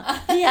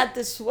 Yeah. He had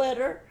the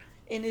sweater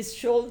in his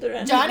shoulder.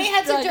 And Johnny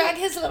had to drag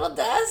his little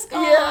desk?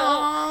 Aww.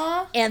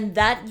 Yeah. And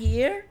that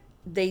year,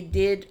 they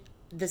did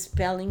the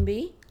spelling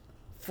bee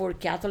for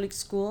Catholic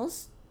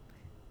schools.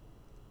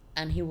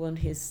 And he won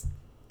his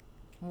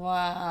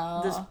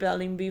Wow. The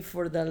spelling bee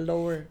for the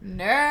lower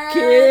Nerd.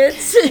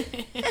 kids.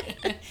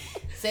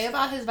 Say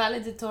about his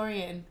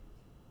valedictorian.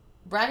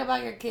 Brag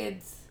about your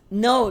kids.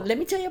 No, let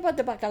me tell you about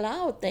the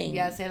bacalao thing.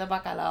 Yeah, say the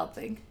bacalao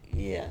thing.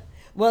 Yeah.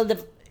 Well,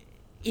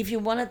 if you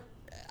wanted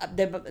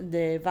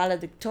the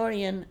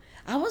valedictorian,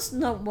 I was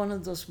not one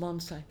of those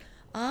moms like,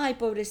 ay,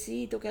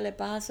 pobrecito, ¿qué le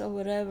pasa?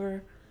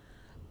 Whatever.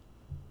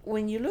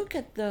 When you look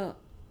at the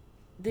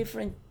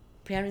different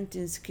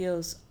parenting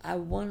skills, I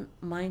want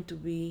mine to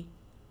be,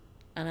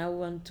 and I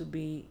want to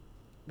be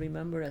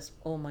remembered as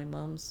all my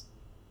mom's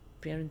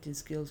parenting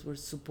skills were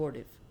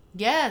supportive.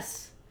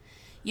 Yes.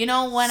 You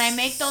know, when I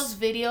make those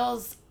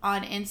videos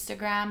on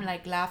Instagram,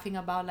 like laughing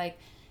about like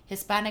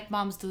Hispanic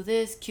moms do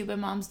this, Cuban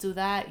moms do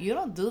that, you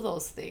don't do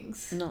those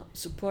things. No,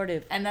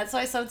 supportive. And that's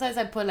why sometimes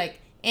I put like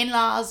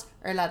in-laws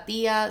or la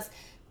tías,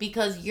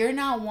 because you're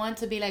not one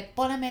to be like,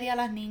 ponle media a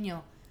los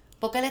niños.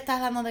 ¿Por qué le estás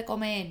dando de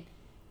comer?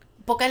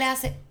 ¿Por qué le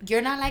hace?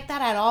 You're not like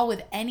that at all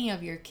with any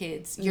of your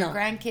kids. Your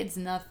grandkids,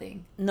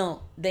 nothing.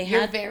 No,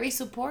 You're very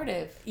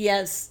supportive.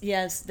 Yes,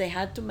 they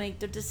had to make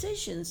their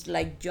decisions.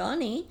 Like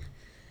Johnny,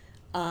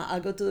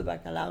 I'll go to the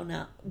bacalao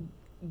now.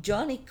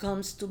 Johnny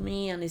comes to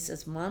me and he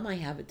says, Mom, I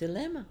have a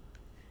dilemma.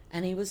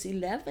 And he was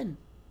 11.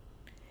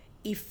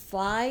 If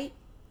I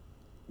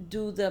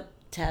do the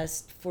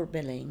test for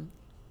Belén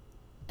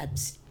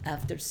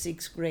after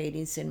 6th grade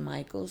in St.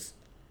 Michael's,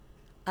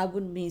 I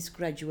would miss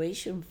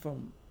graduation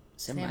from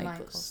St.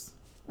 Michael's,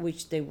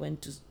 which they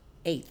went to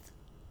 8th.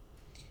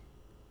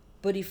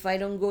 But if I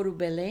don't go to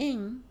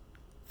Belén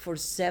for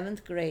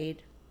 7th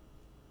grade,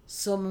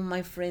 some of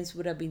my friends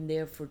would have been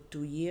there for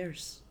 2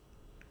 years.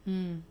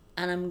 And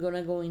I'm going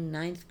to go in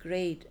 9th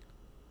grade.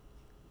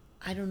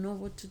 I don't know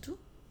what to do.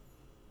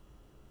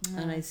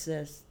 And I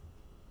says,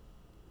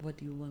 what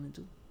do you want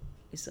to do?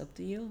 It's up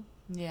to you.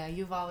 Yeah,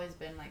 you've always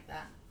been like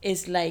that.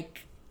 It's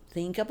like,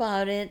 think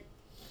about it.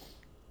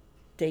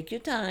 Take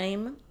your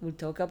time. We'll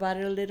talk about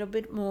it a little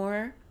bit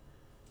more.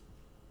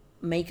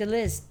 Make a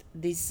list.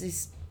 This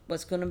is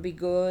what's going to be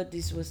good.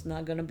 This was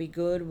not going to be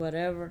good,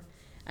 whatever.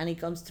 And he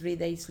comes 3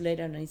 days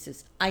later and he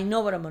says, I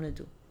know what I'm going to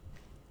do.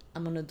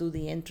 I'm going to do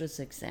the entrance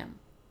exam.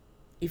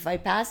 If I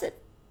pass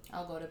it,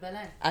 I'll go to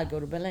Belén. I'll go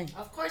to Belén.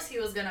 Of course he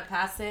was going to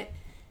pass it.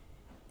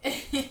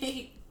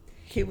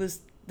 He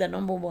was the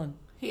number one.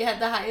 He had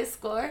the highest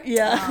score?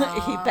 Yeah,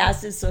 Aww. he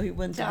passed it, so he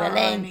went to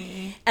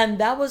Belén. And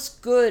that was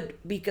good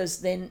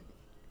because then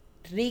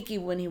Ricky,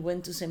 when he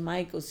went to St.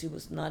 Michael's, he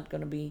was not going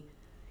to be,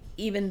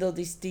 even though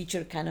this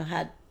teacher kind of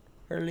had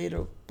her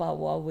little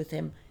powwow with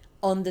him,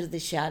 under the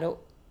shadow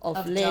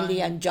of Lily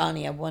Johnny. and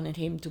Johnny. I wanted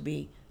him to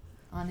be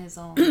on his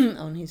own.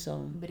 on his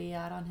own.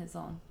 Brillar on his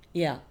own.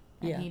 Yeah,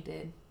 and he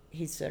did.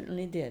 He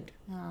certainly did.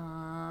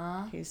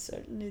 Aww. He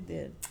certainly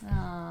did.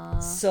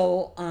 Aww.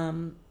 So,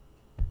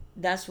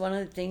 that's one of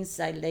the things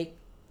I like,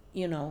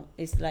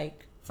 it's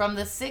like... From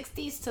the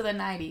 60s to the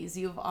 90s,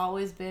 you've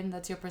always been,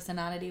 that's your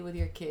personality with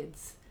your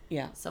kids.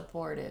 Yeah.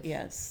 Supportive.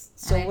 Yes.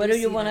 So where do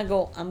you want to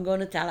go? I'm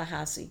going to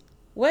Tallahassee.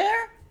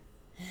 Where?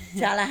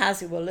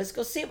 Tallahassee. Well, let's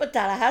go see what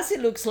Tallahassee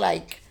looks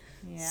like.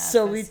 Yeah,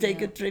 so we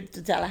take a trip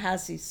to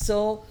Tallahassee.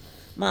 So,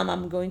 Mom,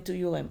 I'm going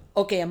to UM.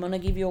 Okay, I'm going to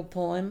give you a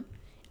poem,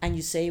 and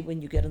you say it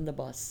when you get on the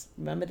bus.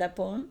 Remember that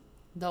poem?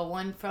 The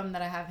one from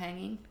that I have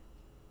hanging?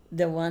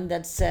 The one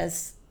that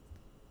says,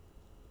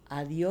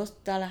 Adiós,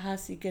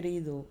 Tallahassee,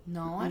 querido.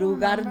 No, I don't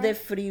Lugar remember. de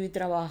frío y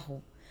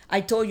trabajo.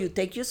 I told you,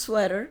 take your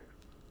sweater,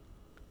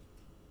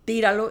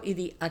 tíralo y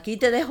di, aquí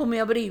te dejo mi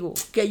abrigo,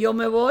 que yo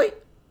me voy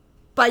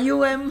pa'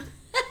 UM.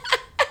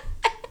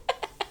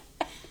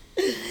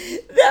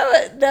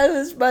 That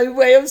was my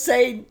way of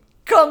saying,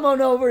 come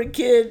on over,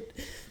 kid,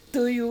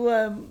 to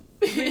UM.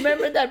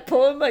 Remember that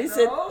poem? I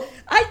said,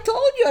 I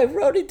told you, I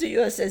wrote it to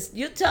you. I says,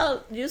 you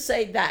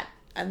say that,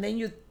 and then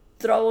you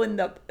throw in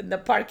the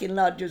parking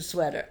lot your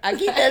sweater.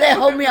 Aquí te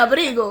dejo mi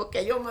abrigo,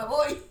 que yo me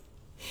voy.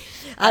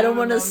 I don't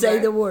want to say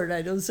the word.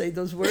 I don't say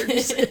those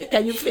words.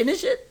 Can you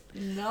finish it?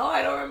 No,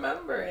 I don't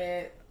remember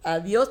it.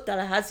 Adiós,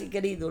 Tallahassee,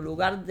 querido,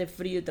 lugar de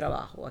frío y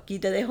trabajo. Aquí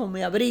te dejo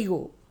mi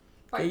abrigo,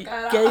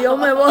 que yo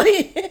me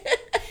voy.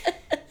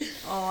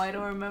 Oh, I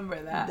don't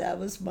remember that. That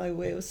was my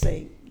way of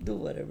saying, do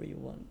whatever you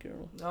want,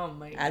 girl. Oh,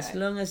 my God. As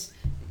long as...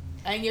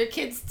 And your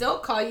kids still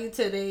call you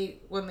today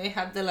when they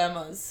have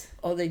dilemmas.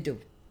 Oh, they do.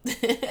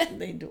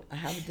 They do. I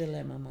have a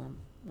dilemma, Mom.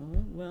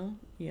 Oh, well,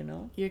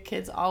 Your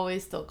kids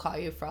always still call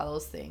you for all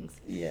those things.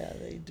 Yeah,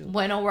 they do.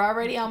 Bueno, we're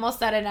already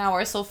almost at an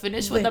hour, so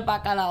finish with the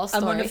bacalao story.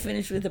 I'm going to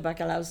finish with the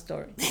bacalao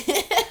story.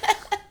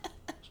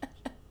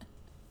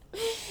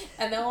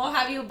 And then we'll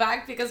have you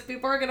back because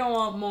people are going to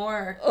want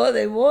more. Oh,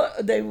 they will?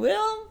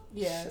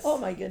 Yes. Oh,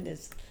 my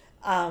goodness.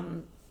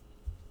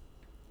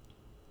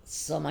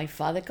 So my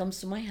father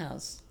comes to my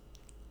house.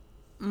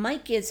 My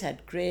kids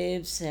had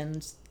cribs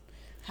and...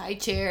 High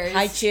chairs.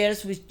 High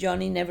chairs, which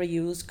Johnny never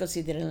used because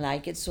he didn't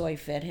like it, so I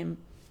fed him.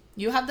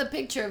 You have the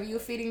picture of you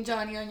feeding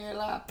Johnny on your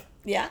lap.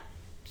 Yeah.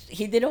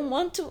 He didn't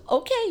want to.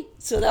 Okay.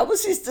 So that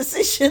was his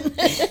decision.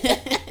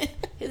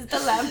 His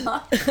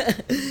dilemma.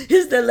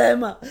 His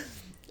dilemma.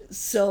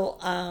 So,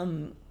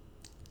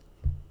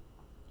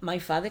 my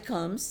father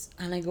comes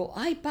and I go,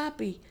 "Ay,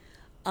 papi."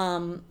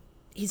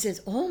 He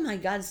says, "Oh my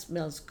God, it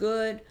smells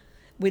good."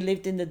 We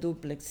lived in the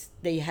duplex.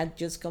 They had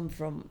just come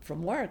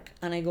from work.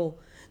 And I go,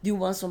 "Do you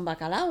want some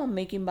bacalao? I'm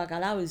making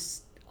bacalao.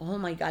 Is Oh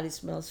my God, it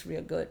smells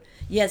real good."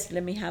 "Yes,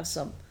 let me have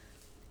some."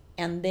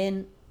 And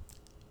then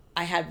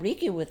I had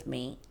Ricky with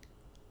me.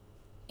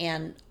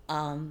 And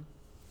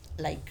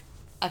like,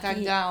 aquí,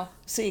 Cargao.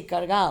 sí,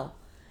 cargado.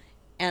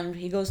 And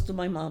he goes to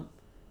my mom,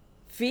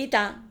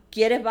 "Fita,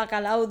 ¿quieres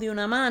bacalao de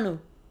una mano?"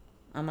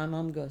 And my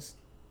mom goes,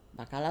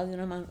 "Bacalao de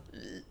una mano."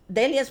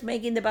 Delia's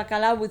making the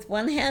bacalao with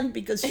one hand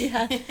because she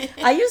had.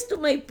 I used to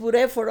make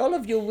puree for all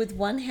of you with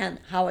one hand.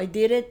 How I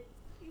did it,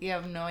 You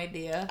have no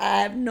idea.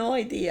 I have no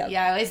idea.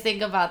 Yeah, I always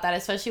think about that,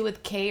 especially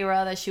with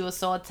Keira, that she was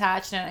so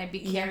attached, and I'd be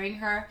carrying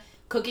her,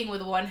 cooking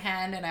with one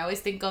hand, and I always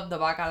think of the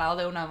bacalao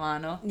de una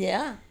mano.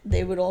 Yeah,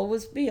 they would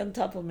always be on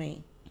top of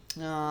me.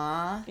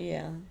 Aww.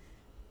 Yeah.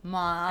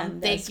 Mom,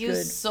 And thank that's you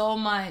good. so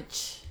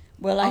much.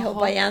 Well, I hope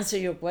I hope-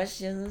 answered your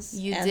questions.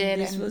 You and did,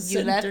 this and was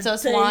you left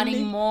us wanting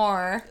entertaining.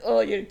 more.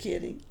 Oh, you're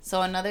kidding.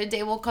 So another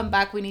day we'll come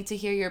back. We need to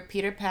hear your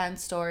Peter Pan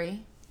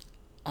story,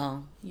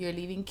 Oh, your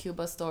leaving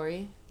Cuba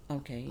story.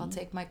 okay. I'll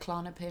take my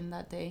Klonopin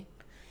that day.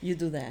 You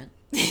do that.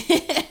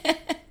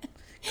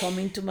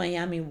 Coming to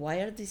Miami, why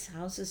are these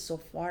houses so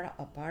far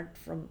apart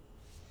from,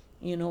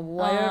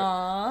 why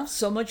are Aww.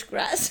 so much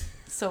grass?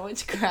 So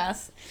much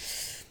grass.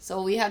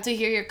 So we have to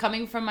hear your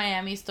coming from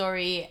Miami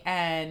story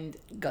and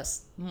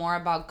Gus. more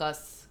about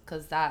Gus,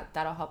 because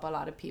that'll help a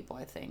lot of people,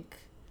 I think.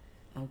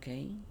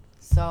 Okay.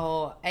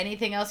 So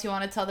anything else you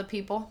want to tell the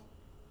people?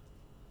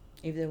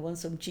 If they want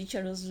some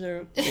chicharos,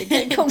 they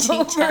can come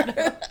Chicharo.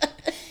 over.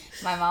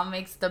 My mom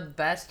makes the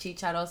best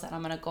chicharos, and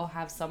I'm gonna go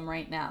have some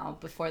right now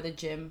before the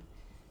gym.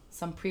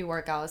 Some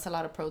pre-workout. It's a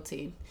lot of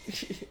protein.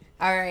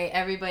 All right,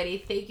 everybody.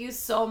 Thank you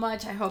so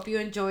much. I hope you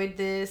enjoyed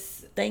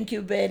this. Thank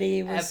you, Betty.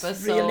 It was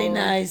Episode. really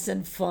nice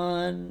and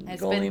fun.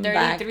 It's going been 33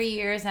 back.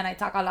 years, and I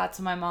talk a lot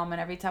to my mom, and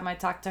every time I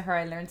talk to her,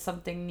 I learn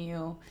something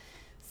new.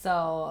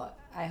 So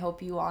I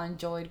hope you all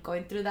enjoyed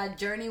going through that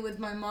journey with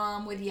my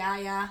mom, with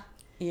Yaya.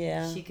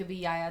 Yeah. She could be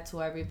Yaya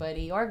to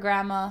everybody, or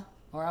grandma,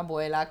 or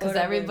abuela, because Or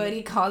abuela.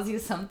 everybody calls you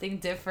something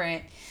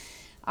different.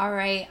 All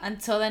right,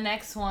 until the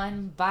next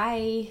one.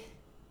 Bye.